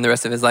going to spend the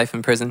rest of his life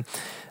in prison.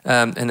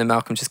 And then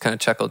Malcolm just kind of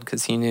chuckled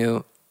because he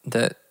knew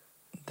that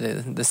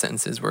the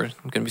sentences were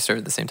going to be served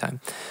at the same time.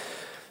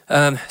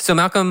 So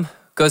Malcolm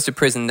goes to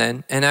prison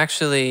then, and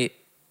actually,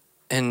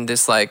 and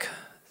this like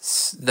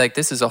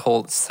this is a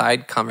whole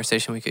side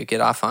conversation we could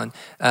get off on.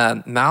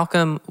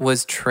 Malcolm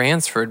was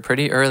transferred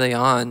pretty early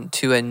on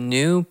to a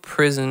new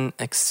prison,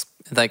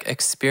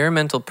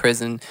 experimental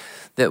prison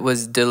that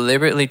was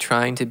deliberately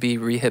trying to be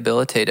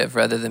rehabilitative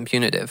rather than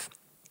punitive.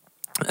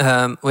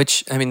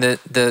 Which, I mean,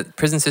 the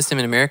prison system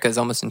in America is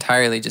almost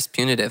entirely just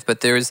punitive, but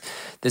there's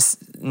this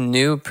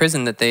new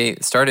prison that they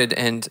started,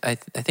 and I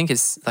think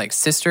his like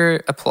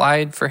sister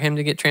applied for him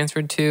to get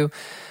transferred to,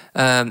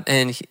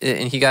 and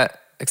he got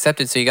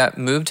accepted, so he got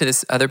moved to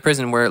this other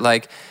prison where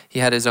like he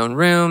had his own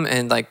room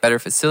and like better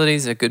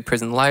facilities, a good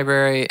prison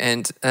library,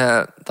 and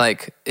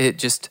like it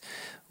just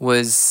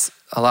was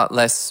a lot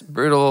less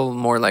brutal,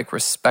 more like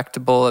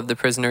respectable of the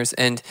prisoners.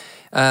 And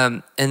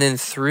then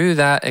through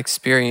that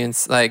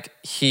experience, like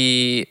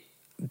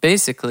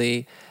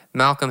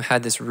Malcolm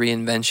had this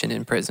reinvention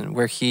in prison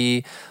where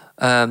he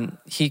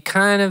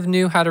kind of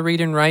knew how to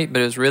read and write,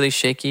 but it was really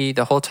shaky.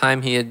 The whole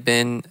time he had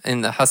been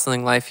in the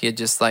hustling life, he had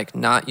just like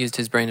not used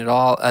his brain at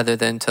all other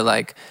than to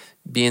like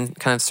be in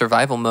kind of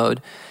survival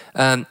mode.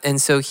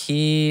 And so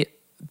he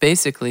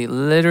basically,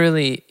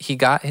 literally, he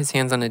got his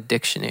hands on a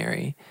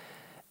dictionary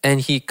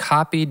and he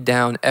copied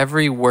down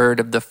every word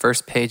of the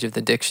first page of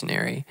the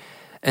dictionary.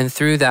 And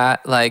through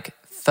that, like,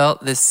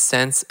 felt this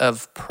sense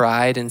of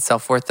pride and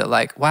self-worth that,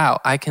 like, wow,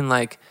 I can,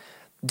 like,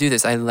 do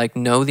this. I, like,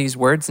 know these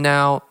words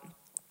now.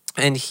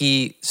 And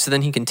so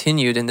then he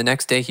continued, and the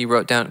next day he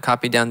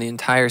copied down the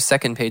entire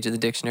second page of the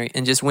dictionary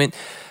and just went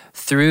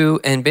through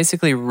and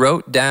basically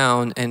wrote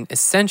down and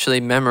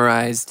essentially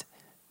memorized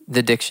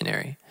the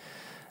dictionary.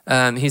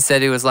 He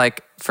said it was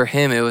like, for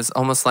him, it was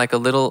almost like a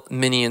little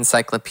mini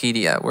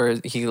encyclopedia where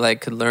he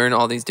like could learn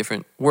all these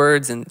different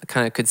words and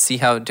kind of could see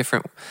how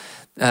different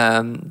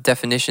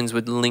definitions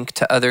would link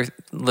to other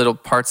little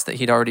parts that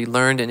he'd already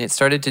learned. And it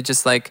started to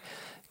just like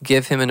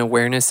give him an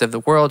awareness of the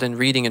world and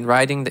reading and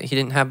writing that he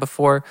didn't have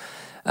before.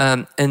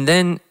 And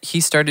then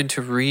he started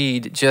to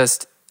read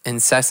just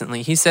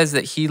incessantly. He says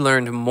that he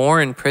learned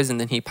more in prison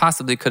than he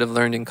possibly could have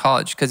learned in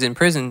college, because in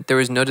prison there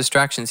was no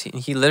distractions.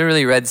 He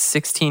literally read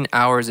 16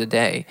 hours a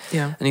day.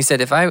 Yeah. And he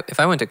said, if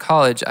I went to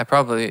college, I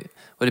probably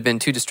would have been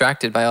too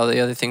distracted by all the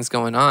other things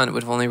going on.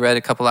 Would have only read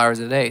a couple hours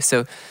a day.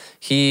 So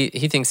he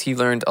thinks he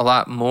learned a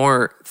lot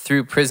more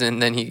through prison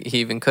than he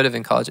even could have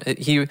in college.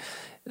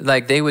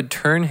 Like, they would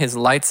turn his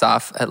lights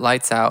off at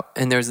lights out,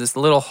 and there's this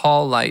little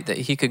hall light that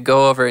he could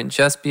go over and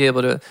just be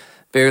able to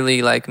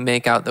barely like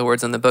make out the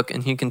words on the book,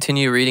 and he'd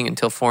continue reading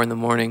until 4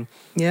 a.m.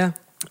 Yeah.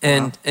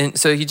 And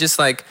so he just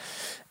like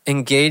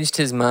engaged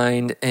his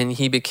mind, and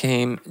he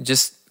became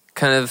just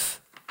kind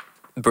of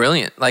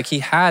brilliant. Like, he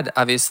had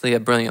obviously a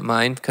brilliant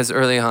mind, because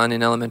early on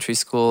in elementary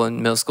school and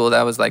middle school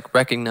that was like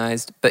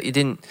recognized, but he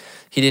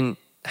didn't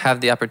have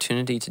the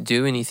opportunity to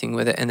do anything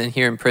with it. And then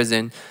here in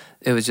prison,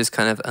 it was just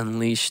kind of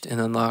unleashed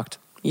and unlocked.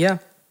 Yeah.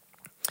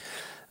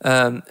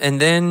 And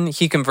then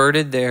he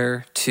converted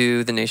there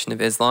to the Nation of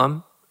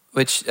Islam,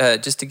 which,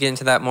 just to get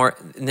into that more,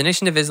 the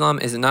Nation of Islam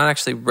is not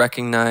actually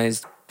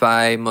recognized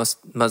by most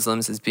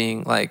Muslims as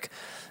being like,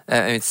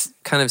 it's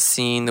kind of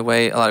seen the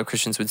way a lot of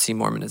Christians would see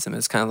Mormonism.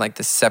 It's kind of like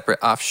this separate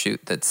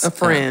offshoot that's a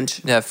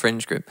fringe. A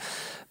fringe group.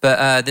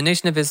 But the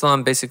Nation of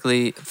Islam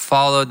basically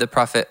followed the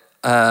Prophet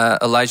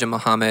Elijah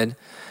Muhammad,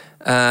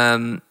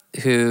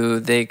 who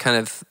they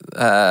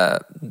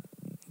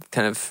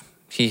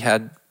he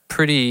had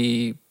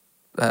pretty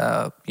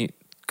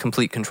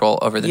complete control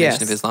over the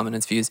Nation of Islam and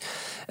its views.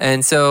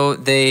 And so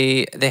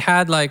they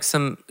had like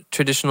some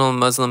traditional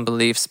Muslim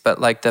beliefs, but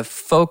like the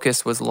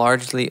focus was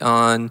largely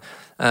on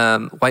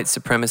white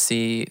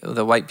supremacy,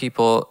 the white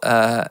people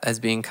as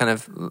being kind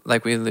of,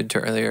 like we alluded to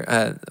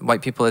earlier,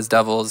 white people as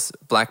devils,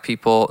 black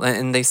people.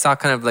 And they saw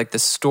kind of like the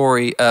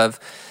story of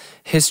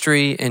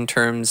history in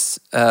terms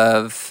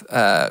of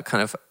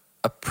kind of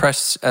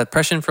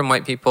oppression from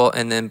white people,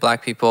 and then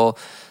black people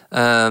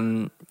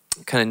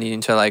kind of needing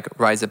to like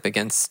rise up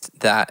against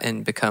that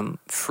and become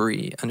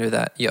free under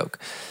that yoke.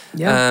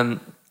 Yeah.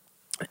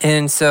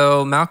 And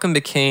so Malcolm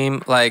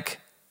became like,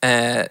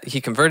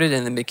 he converted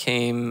and then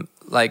became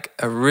like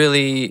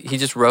he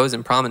just rose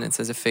in prominence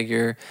as a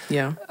figure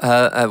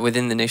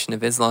within the Nation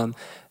of Islam,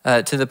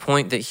 to the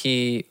point that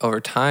he, over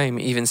time,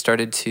 even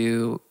started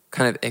to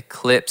kind of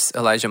eclipse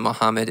Elijah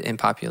Muhammad in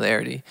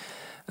popularity.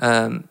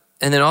 And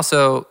then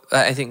also,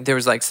 I think there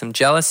was like some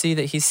jealousy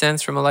that he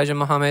sensed from Elijah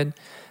Muhammad.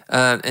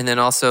 And then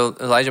also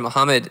Elijah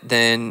Muhammad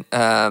then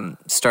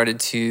started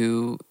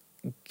to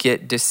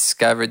get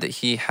discovered that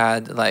he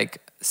had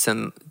like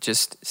some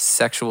just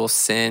sexual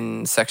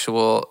sin,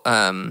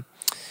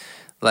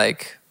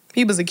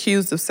 he was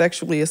accused of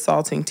sexually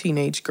assaulting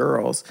teenage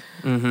girls,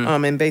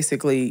 and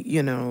basically,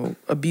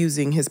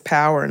 abusing his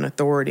power and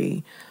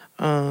authority.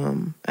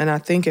 And I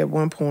think at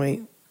one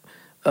point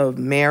of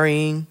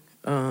marrying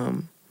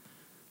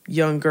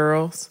young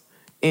girls.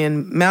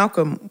 And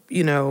Malcolm,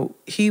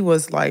 he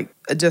was like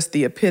just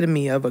the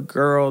epitome of a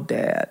girl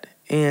dad.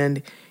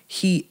 And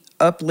he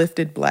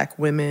uplifted black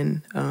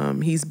women.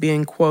 He's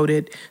been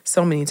quoted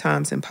so many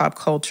times in pop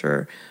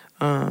culture,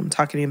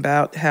 talking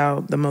about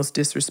how the most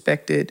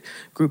disrespected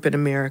group in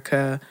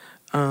America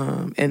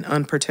and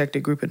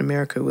unprotected group in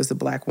America was the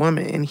black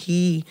woman. And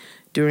he,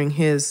 during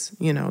his,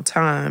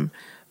 time,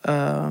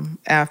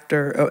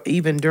 after,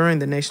 even during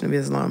the Nation of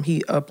Islam,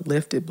 he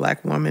uplifted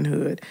black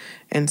womanhood.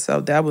 And so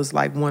that was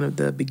like one of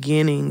the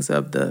beginnings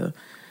of the,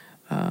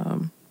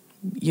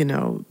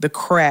 the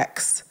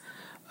cracks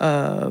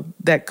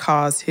that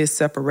caused his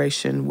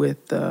separation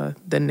with the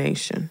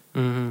Nation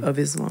of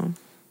Islam.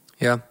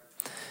 Yeah.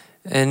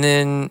 And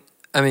then,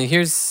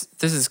 this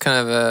is kind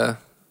of a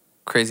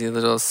crazy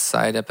little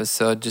side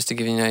episode just to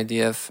give you an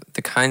idea of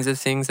the kinds of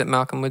things that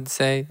Malcolm would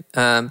say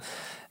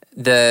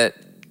that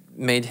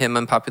made him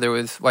unpopular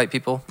with white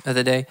people of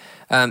the day.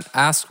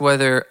 Asked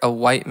whether a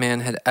white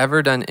man had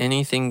ever done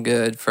anything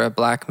good for a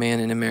black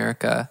man in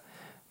America,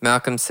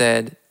 Malcolm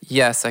said,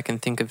 "Yes, I can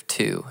think of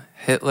two,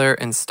 Hitler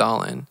and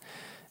Stalin.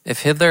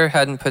 If Hitler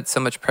hadn't put so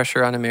much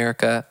pressure on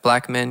America,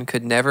 black men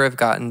could never have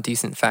gotten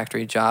decent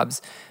factory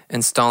jobs,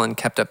 and Stalin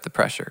kept up the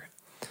pressure."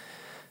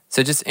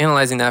 So just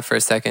analyzing that for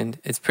a second,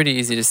 it's pretty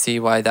easy to see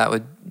why that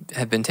would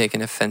have been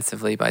taken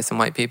offensively by some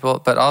white people.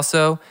 But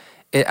also,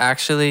 it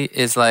actually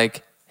is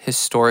like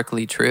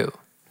historically true.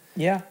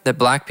 Yeah. That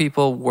black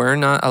people were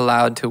not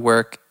allowed to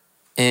work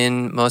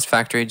in most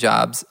factory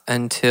jobs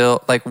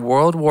until like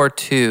World War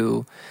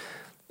II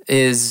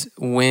is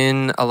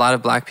when a lot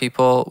of black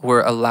people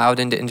were allowed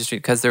into industry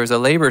because there was a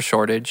labor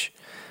shortage.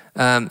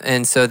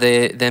 And so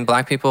then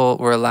black people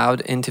were allowed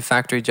into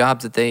factory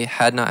jobs that they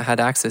had not had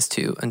access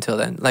to until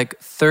then. Like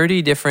 30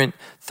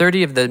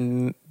 of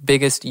the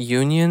biggest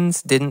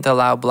unions didn't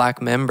allow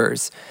black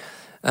members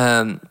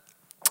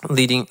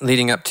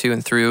leading up to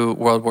and through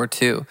World War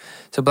II.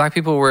 So black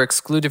people were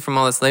excluded from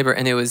all this labor,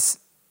 and it was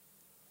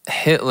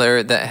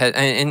Hitler that had,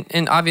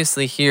 and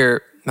obviously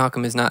here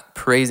Malcolm is not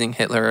praising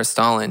Hitler or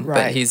Stalin,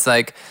 right. but he's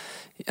like,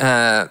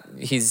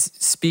 he's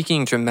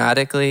speaking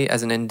dramatically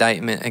as an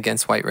indictment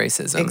against white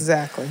racism.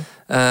 Exactly.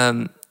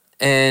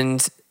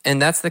 And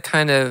that's the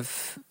kind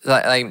of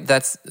like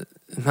that's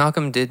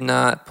Malcolm did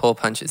not pull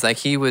punches. Like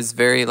he was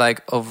very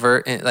like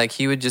overt, and like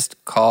he would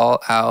just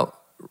call out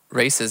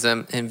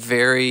racism in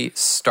very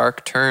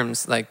stark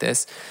terms like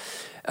this.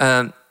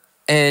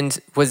 And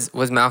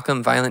was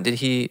Malcolm violent? Did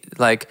he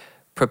like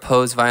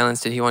propose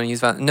violence? Did he want to use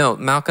violence? No,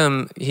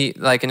 Malcolm, he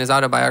like in his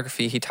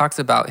autobiography, he talks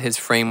about his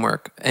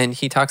framework, and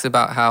he talks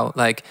about how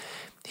like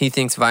he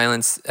thinks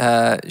violence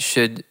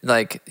should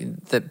like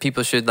that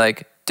people should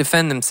like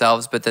defend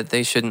themselves, but that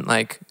they shouldn't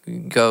like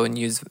go and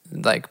use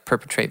like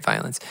perpetrate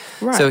violence.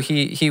 Right. So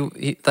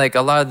he like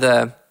a lot of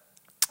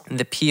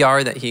the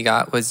PR that he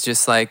got was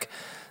just like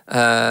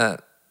a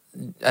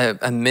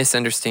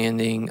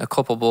misunderstanding, a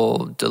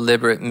culpable,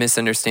 deliberate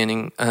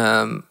misunderstanding,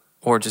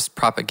 or just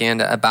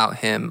propaganda about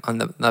him on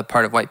the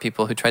part of white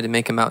people who tried to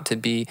make him out to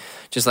be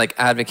just like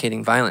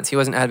advocating violence. He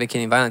wasn't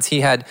advocating violence.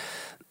 He had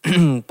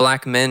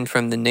black men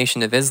from the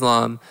Nation of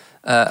Islam.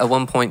 At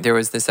one point, there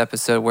was this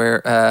episode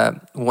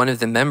where one of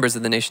the members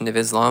of the Nation of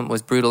Islam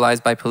was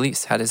brutalized by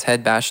police, had his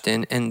head bashed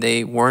in, and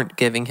they weren't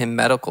giving him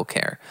medical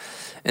care.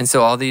 And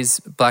so all these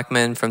black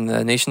men from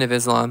the Nation of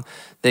Islam,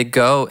 they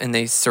go and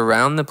they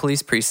surround the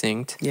police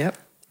precinct. Yep.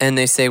 And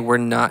they say, we're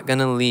not going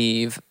to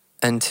leave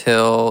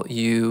until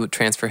you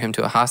transfer him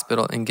to a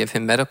hospital and give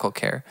him medical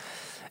care.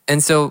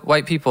 And so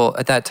white people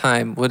at that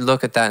time would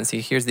look at that and see,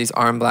 here's these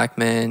armed black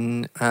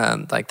men,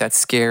 like that's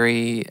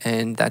scary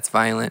and that's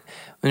violent.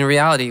 When in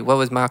reality, what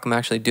was Malcolm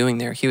actually doing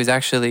there? He was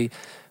actually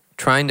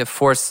trying to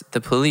force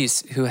the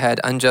police who had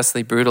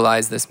unjustly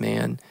brutalized this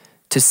man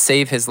to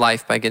save his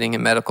life by getting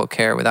him medical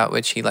care, without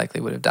which he likely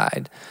would have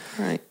died.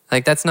 Right.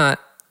 Like that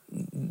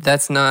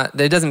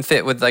doesn't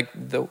fit with like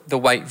the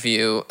white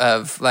view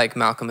of like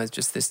Malcolm as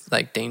just this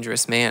like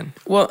dangerous man.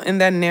 Well,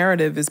 and that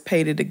narrative is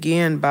painted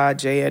again by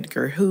J.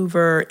 Edgar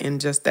Hoover and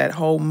just that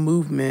whole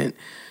movement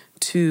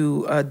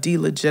to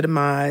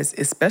delegitimize,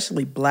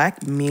 especially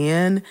black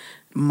men,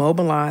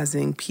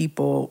 mobilizing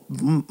people,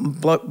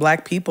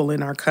 black people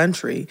in our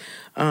country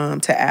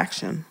to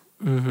action.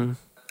 Mm-hmm.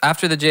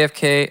 After the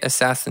JFK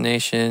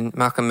assassination,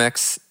 Malcolm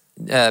X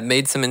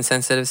made some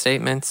insensitive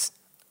statements.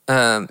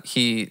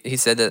 He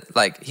said that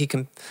like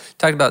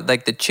talked about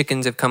like the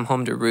chickens have come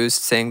home to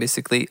roost, saying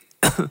basically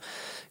kind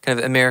of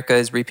America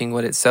is reaping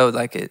what it sowed.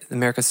 Like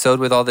America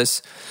sowed with all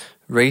this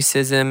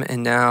racism,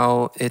 and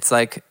now it's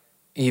like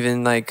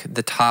even like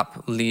the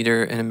top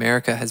leader in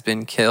America has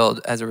been killed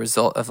as a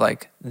result of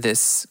like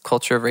this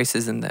culture of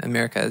racism that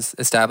America has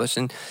established.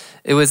 And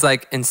it was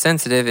like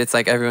insensitive. It's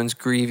like everyone's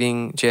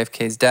grieving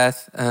JFK's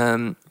death.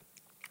 And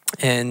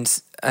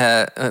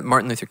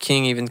Martin Luther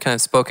King even kind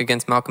of spoke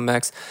against Malcolm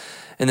X.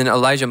 And then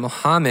Elijah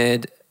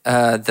Muhammad,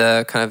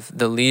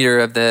 the leader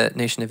of the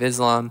Nation of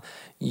Islam,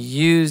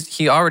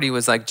 he already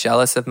was like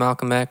jealous of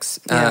Malcolm X.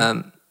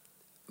 Yeah.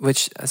 I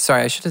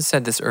should have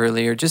said this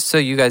earlier, just so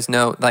you guys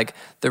know, like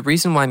the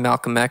reason why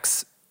Malcolm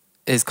X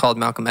is called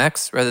Malcolm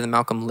X rather than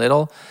Malcolm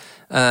Little,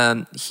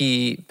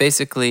 he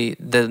basically,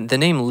 the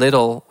name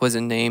Little was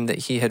a name that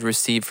he had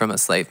received from a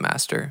slave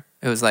master.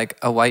 It was like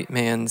a white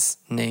man's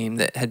name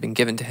that had been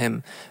given to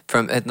him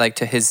from like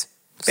to his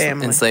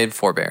family, enslaved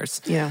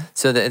forebears. Yeah.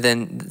 So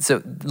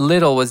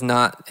Little was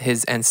not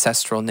his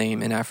ancestral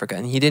name in Africa,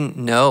 and he didn't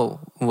know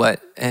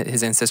what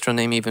his ancestral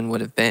name even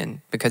would have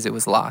been because it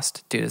was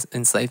lost due to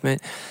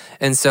enslavement.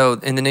 And so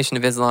in the Nation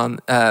of Islam,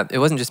 it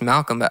wasn't just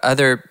Malcolm, but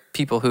other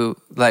people who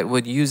like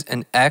would use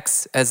an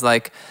X as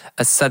like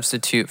a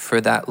substitute for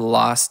that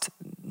lost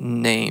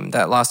name,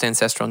 that lost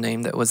ancestral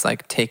name that was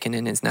like taken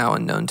and is now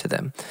unknown to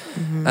them.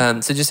 Mm-hmm.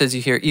 So just as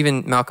you hear,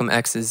 even Malcolm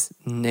X's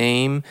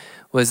name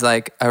was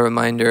like a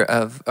reminder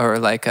of, or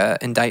like a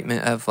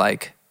indictment of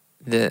like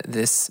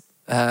this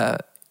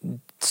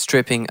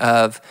stripping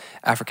of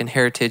African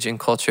heritage and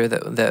culture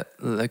that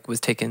like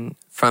was taken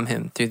from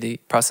him through the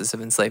process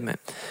of enslavement.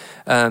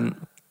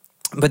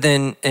 But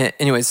then,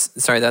 anyways,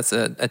 sorry, that's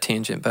a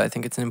tangent, but I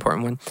think it's an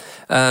important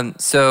one.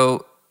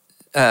 So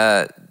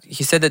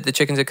he said that the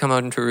chickens had come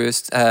out into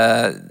roost.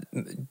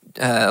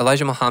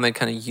 Elijah Muhammad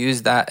kind of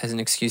used that as an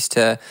excuse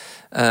to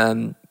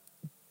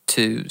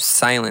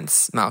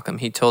silence Malcolm.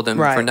 He told him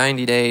for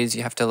 90 days,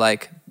 you have to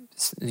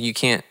you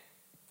can't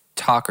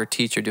talk or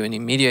teach or do any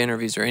media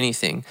interviews or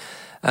anything.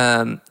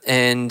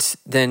 And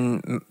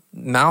then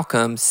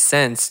Malcolm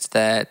sensed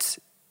that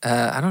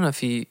I don't know if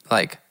he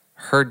like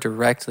heard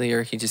directly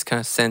or he just kind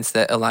of sensed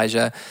that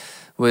Elijah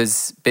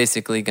was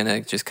basically going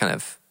to just kind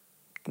of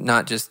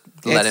not just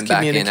let him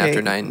back in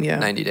after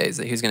 90 days,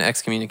 that he was going to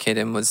excommunicate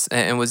him,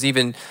 was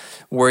even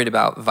worried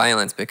about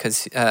violence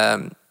because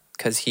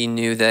he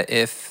knew that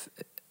if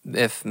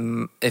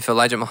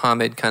Elijah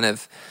Muhammad kind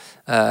of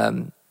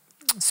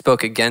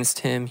spoke against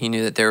him, he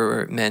knew that there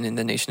were men in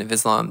the Nation of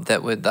Islam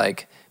that would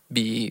like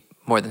be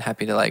more than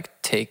happy to like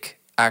take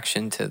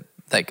action to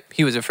like,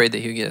 he was afraid that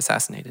he would get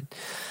assassinated.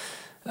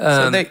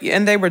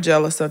 They were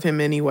jealous of him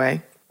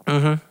anyway.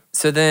 Mm-hmm.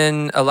 So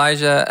then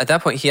Elijah, at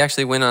that point, he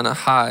actually went on a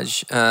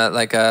Hajj,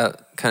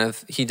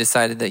 he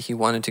decided that he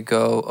wanted to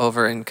go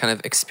over and kind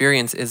of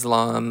experience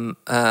Islam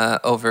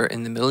over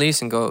in the Middle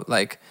East and go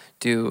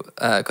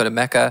to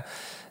Mecca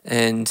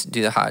and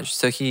do the Hajj.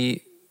 So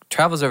he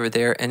travels over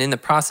there, and in the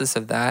process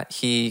of that,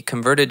 he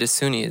converted to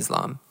Sunni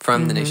Islam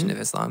from the Nation of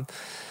Islam.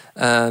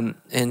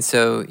 And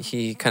so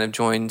he kind of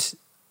joined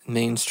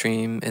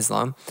mainstream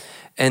Islam.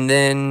 And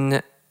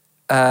then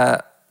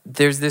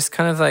there's this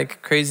kind of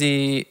like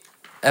crazy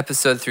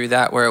episode through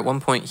that where at one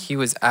point he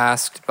was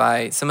asked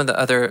by some of the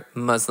other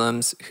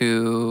Muslims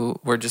who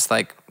were just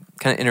like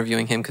kind of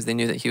interviewing him because they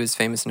knew that he was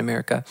famous in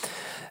America.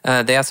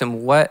 They asked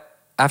him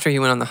after he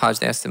went on the Hajj,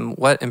 they asked him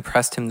what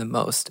impressed him the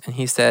most. And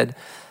he said,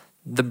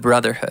 the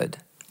brotherhood.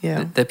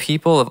 Yeah. The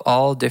people of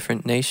all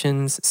different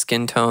nations,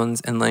 skin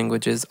tones, and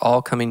languages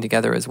all coming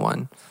together as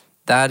one.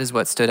 That is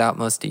what stood out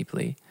most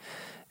deeply.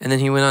 And then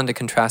he went on to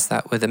contrast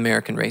that with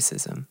American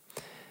racism.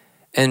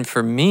 And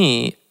for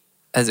me,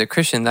 as a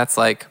Christian, that's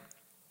like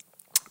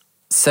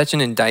such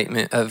an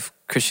indictment of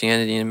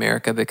Christianity in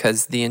America,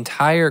 because the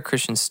entire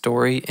Christian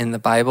story in the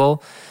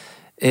Bible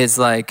is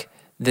like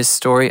this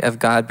story of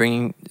God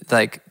bringing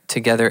like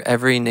together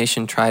every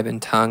nation, tribe,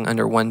 and tongue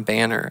under one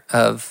banner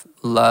of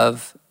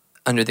love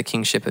under the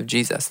kingship of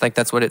Jesus. Like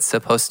that's what it's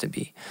supposed to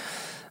be.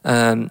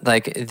 In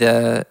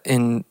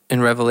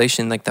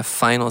Revelation, like the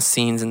final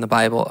scenes in the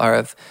Bible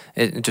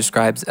it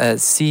describes a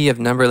sea of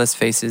numberless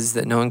faces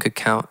that no one could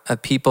count, a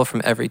people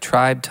from every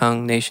tribe,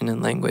 tongue, nation,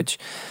 and language.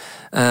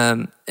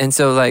 And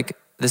so like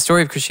the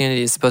story of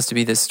Christianity is supposed to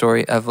be this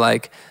story of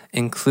like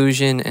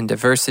inclusion and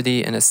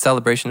diversity and a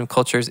celebration of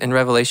cultures. In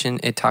Revelation,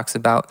 it talks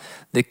about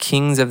the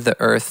kings of the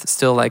earth,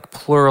 still like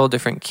plural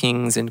different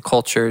kings and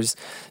cultures,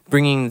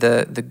 bringing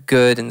the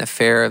good and the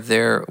fair of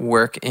their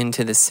work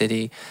into the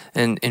city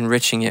and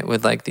enriching it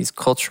with like these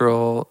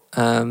cultural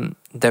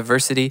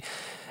diversity.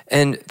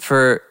 And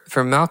for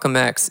Malcolm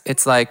X,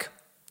 it's like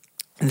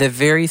the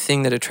very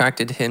thing that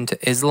attracted him to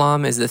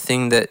Islam is the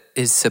thing that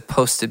is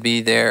supposed to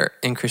be there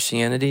in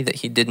Christianity that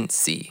he didn't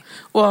see.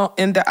 Well,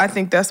 and I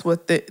think that's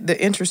what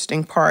the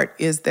interesting part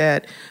is,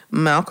 that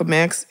Malcolm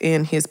X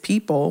and his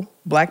people,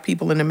 Black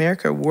people in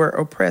America, were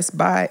oppressed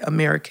by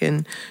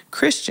American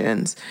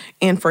Christians.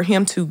 And for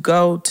him to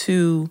go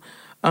to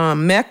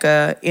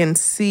Mecca and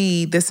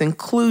see this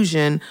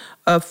inclusion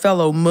of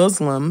fellow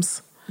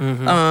Muslims,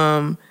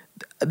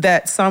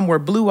 that some were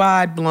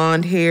blue-eyed,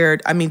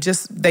 blonde-haired. I mean,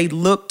 just they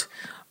looked...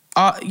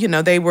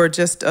 they were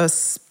just a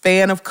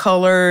span of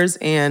colors,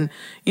 and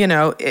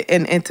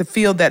and to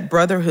feel that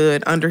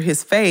brotherhood under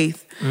his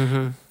faith,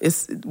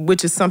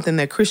 which is something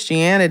that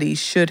Christianity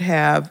should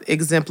have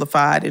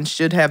exemplified and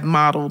should have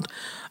modeled,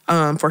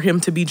 for him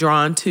to be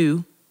drawn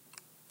to,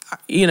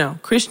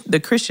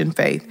 the Christian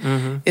faith.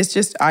 It's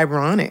just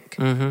ironic.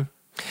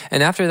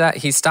 And after that,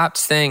 he stopped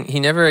saying, he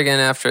never again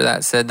after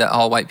that said that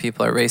all white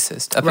people are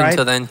racist. Up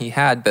until then he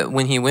had, but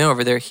when he went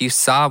over there, he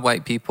saw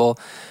white people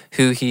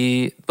who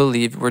he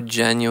believed were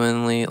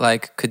genuinely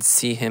like could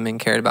see him and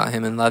cared about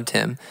him and loved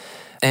him.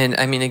 And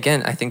I mean,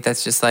 again, I think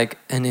that's just like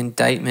an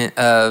indictment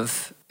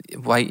of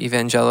white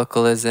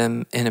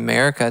evangelicalism in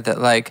America, that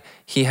like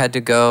he had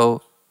to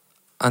go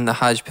on the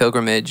Hajj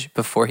pilgrimage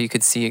before he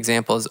could see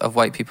examples of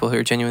white people who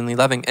are genuinely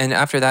loving. And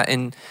after that,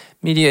 in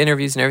media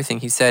interviews and everything,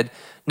 he said,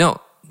 no,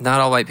 not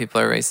all white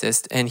people are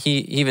racist. And he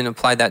even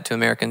applied that to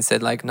America and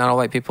said, like, not all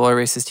white people are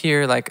racist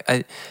here. Like,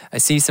 I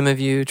see some of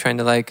you trying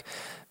to, like,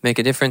 make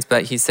a difference.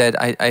 But he said,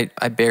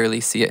 I barely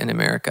see it in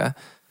America.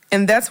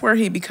 And that's where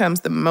he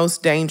becomes the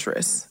most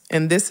dangerous.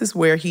 And this is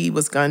where he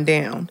was gunned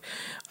down,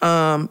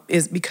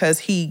 is because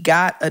he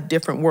got a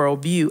different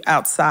worldview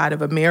outside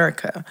of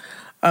America.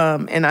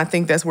 And I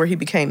think that's where he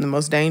became the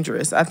most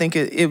dangerous. I think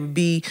it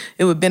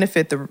would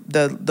benefit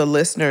the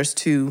listeners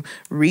to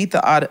read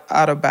the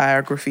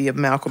autobiography of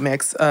Malcolm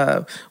X,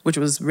 which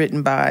was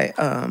written by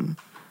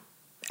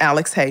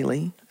Alex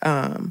Haley,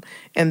 and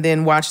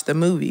then watch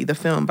the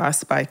film by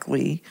Spike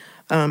Lee,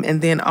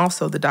 and then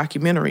also the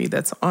documentary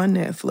that's on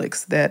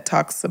Netflix that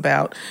talks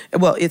about,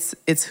 well,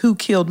 it's Who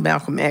Killed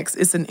Malcolm X.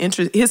 It's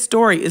his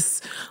story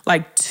is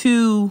like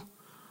too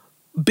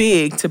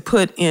big to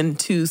put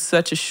into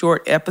such a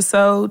short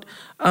episode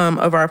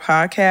of our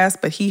podcast,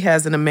 but he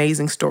has an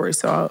amazing story.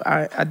 So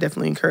I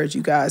definitely encourage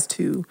you guys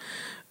to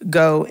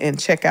go and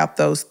check out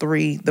those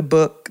three: the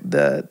book,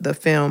 the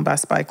film by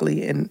Spike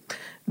Lee, and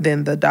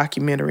then the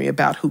documentary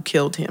about who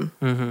killed him.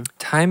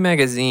 Time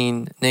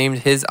magazine named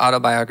his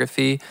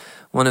autobiography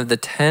one of the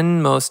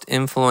 10 most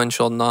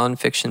influential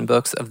nonfiction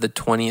books of the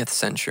 20th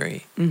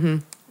century. Mm-hmm.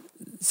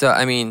 So,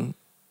 I mean,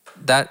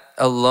 that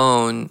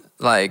alone,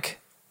 like,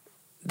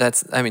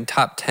 that's, I mean,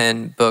 top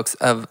 10 books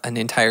of an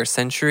entire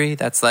century.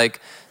 That's like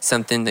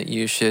something that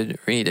you should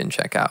read and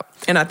check out.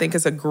 And I think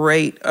it's a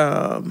great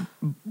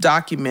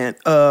document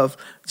of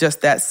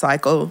just that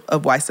cycle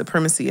of white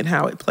supremacy and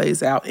how it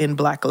plays out in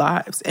Black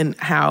lives and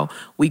how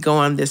we go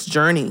on this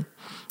journey.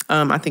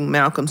 I think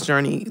Malcolm's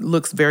journey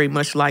looks very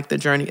much like the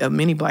journey of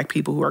many Black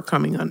people who are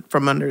coming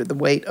from under the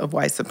weight of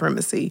white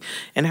supremacy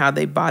and how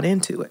they bought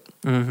into it.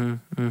 Mm-hmm,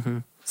 mm-hmm.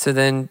 So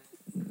then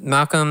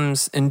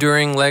Malcolm's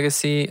enduring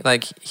legacy,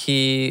 like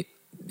he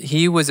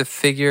was a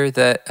figure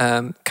that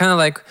kind of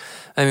like,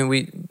 I mean,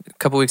 we a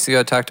couple weeks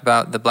ago talked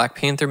about the Black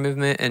Panther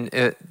movement,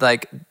 and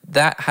like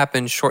that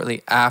happened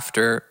shortly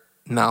after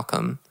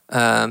Malcolm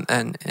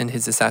and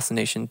his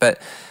assassination.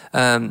 But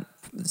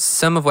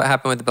some of what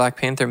happened with the Black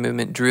Panther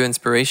movement drew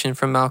inspiration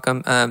from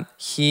Malcolm.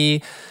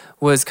 He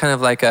was kind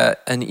of like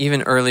an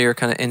even earlier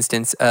kind of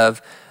instance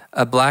of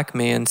a Black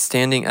man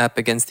standing up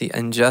against the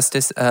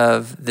injustice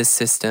of the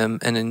system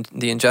and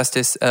the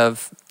injustice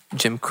of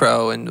Jim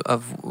Crow and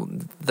of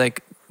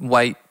like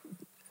white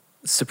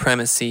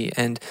supremacy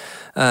and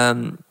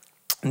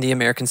the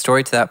American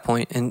story to that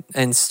point,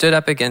 and stood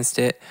up against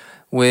it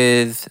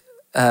with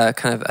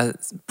kind of a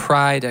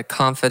pride, a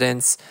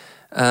confidence,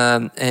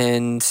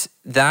 and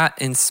that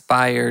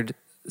inspired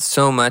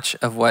so much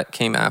of what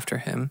came after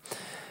him.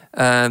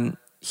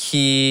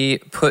 He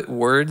put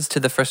words to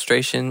the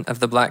frustration of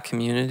the Black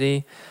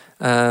community.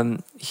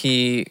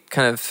 He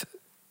kind of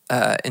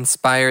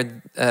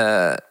inspired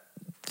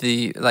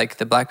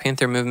the Black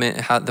Panther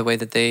movement, how the way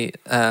that they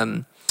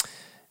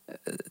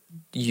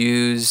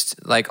used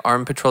like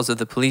armed patrols of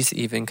the police,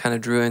 even kind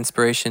of drew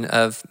inspiration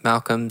of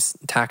Malcolm's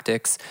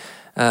tactics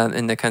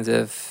and the kinds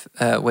of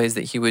ways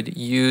that he would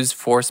use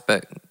force,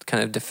 but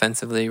kind of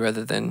defensively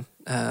rather than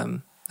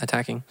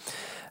attacking.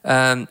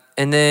 And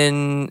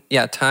then,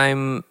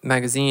 Time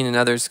magazine and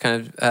others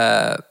kind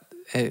of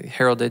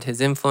heralded his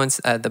influence.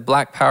 The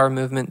Black Power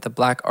movement, the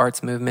Black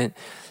Arts movement,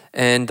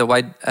 and the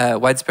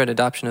widespread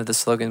adoption of the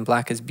slogan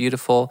 "Black is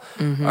Beautiful"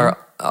 are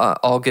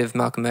all give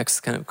Malcolm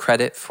X kind of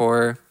credit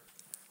for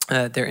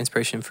their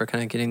inspiration for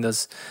kind of getting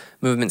those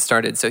movements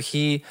started. So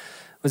he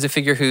was a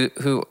figure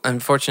who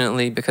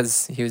unfortunately,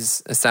 because he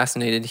was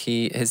assassinated,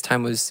 his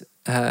time was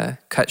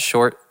cut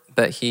short.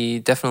 But he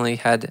definitely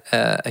had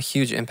a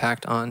huge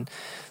impact on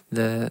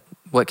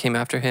what came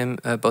after him,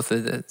 both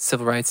of the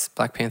civil rights,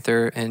 Black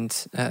Panther,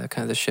 and kind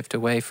of the shift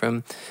away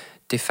from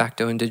de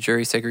facto and de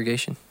jure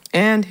segregation.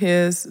 And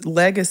his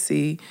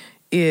legacy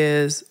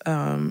is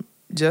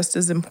just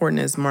as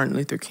important as Martin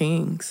Luther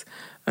King's.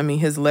 I mean,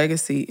 his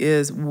legacy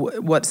is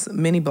what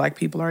many Black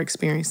people are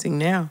experiencing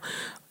now.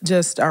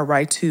 Just our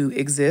right to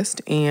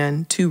exist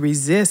and to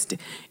resist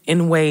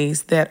in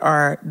ways that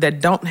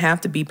don't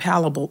have to be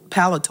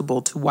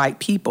palatable to white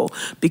people,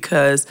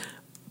 because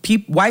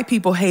white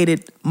people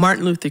hated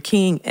Martin Luther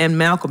King and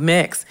Malcolm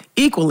X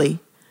equally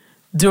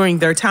during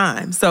their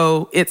time.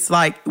 So it's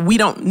like, we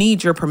don't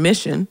need your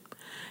permission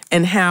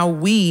and how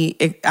we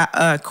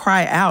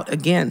cry out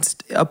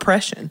against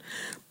oppression.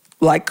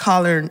 Like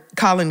Colin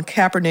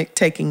Kaepernick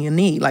taking a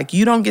knee. Like,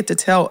 you don't get to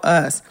tell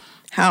us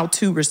how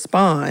to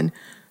respond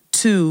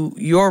to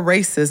your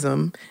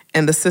racism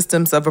and the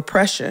systems of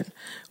oppression.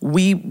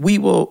 We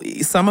will.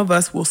 Some of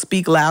us will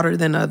speak louder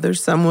than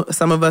others. Some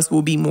of us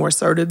will be more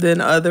assertive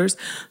than others.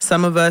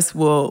 Some of us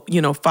will,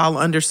 fall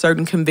under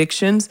certain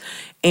convictions,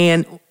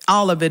 and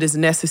all of it is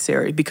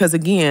necessary because,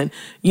 again,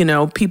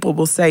 people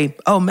will say,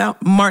 "Oh,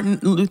 Martin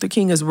Luther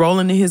King is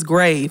rolling in his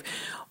grave."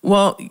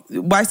 Well,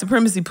 white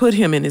supremacy put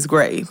him in his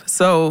grave.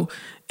 So,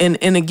 and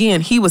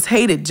again, he was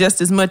hated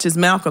just as much as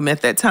Malcolm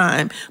at that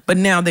time. But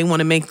now they want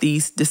to make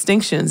these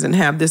distinctions and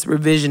have this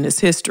revisionist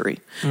history.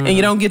 Mm-hmm. And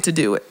you don't get to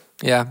do it.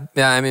 Yeah.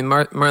 I mean,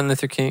 Martin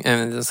Luther King, I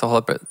mean, there's a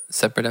whole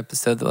separate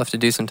episode that we'll have to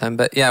do sometime.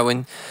 But yeah,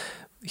 when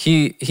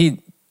he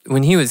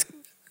was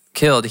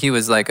killed, he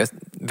was like a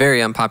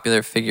very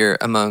unpopular figure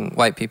among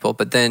white people.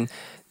 But then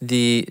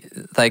the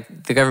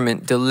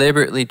government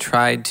deliberately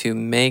tried to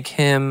make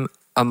him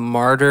a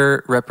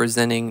martyr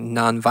representing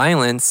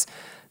nonviolence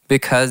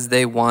because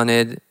they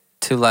wanted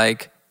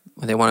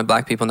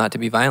Black people not to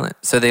be violent.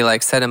 So they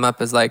set him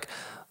up as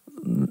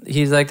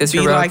he's like this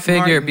heroic figure.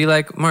 Martin. Be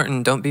like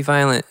Martin, don't be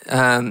violent.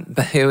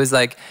 But it was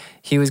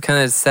he was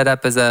kind of set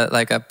up as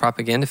a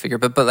propaganda figure.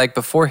 But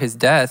before his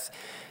death,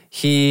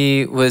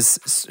 he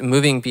was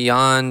moving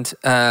beyond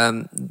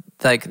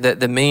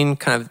the main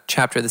kind of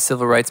chapter of the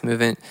civil rights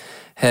movement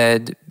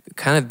had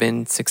kind of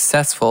been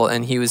successful,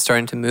 and he was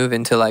starting to move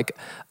into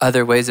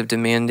other ways of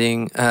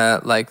demanding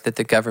that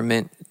the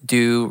government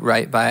do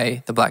right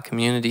by the Black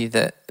community.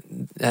 That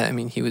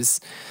he was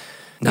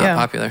not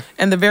popular.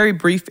 And the very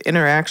brief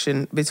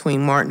interaction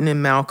between Martin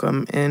and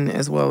Malcolm, and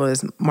as well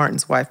as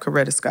Martin's wife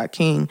Coretta Scott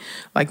King,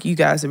 you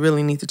guys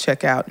really need to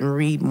check out and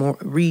read more.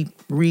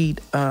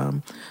 Read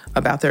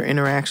about their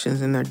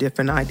interactions and their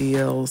different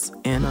ideals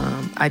and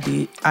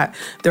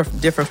their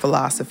different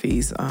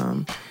philosophies.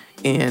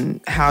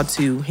 in how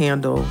to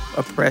handle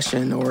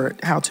oppression or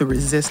how to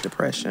resist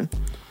oppression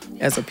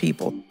as a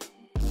people.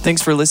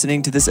 Thanks for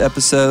listening to this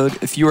episode.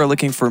 If you are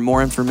looking for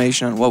more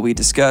information on what we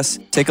discuss,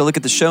 take a look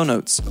at the show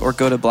notes or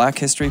go to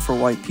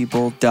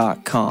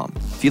blackhistoryforwhitepeople.com.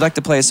 If you'd like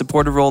to play a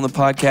supportive role in the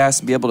podcast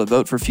and be able to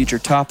vote for future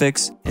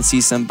topics and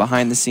see some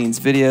behind-the-scenes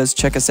videos,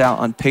 check us out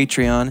on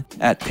Patreon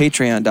at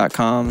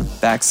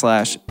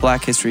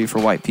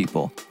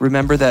patreon.com/blackhistoryforwhitepeople.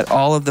 Remember that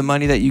all of the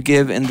money that you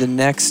give in the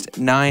next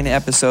 9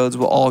 episodes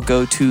will all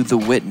go to The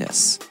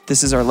Witness.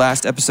 This is our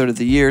last episode of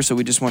the year, so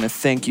we just want to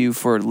thank you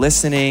for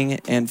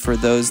listening, and for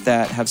those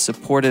that have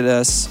supported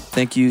us,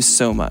 thank you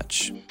so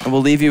much. And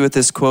we'll leave you with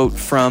this quote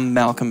from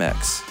Malcolm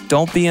X.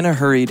 Don't be in a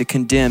hurry to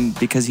condemn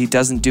because he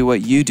doesn't do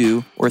what you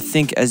do, or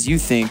think as you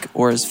think,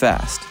 or as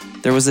fast.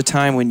 There was a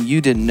time when you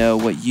didn't know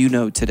what you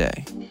know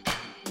today.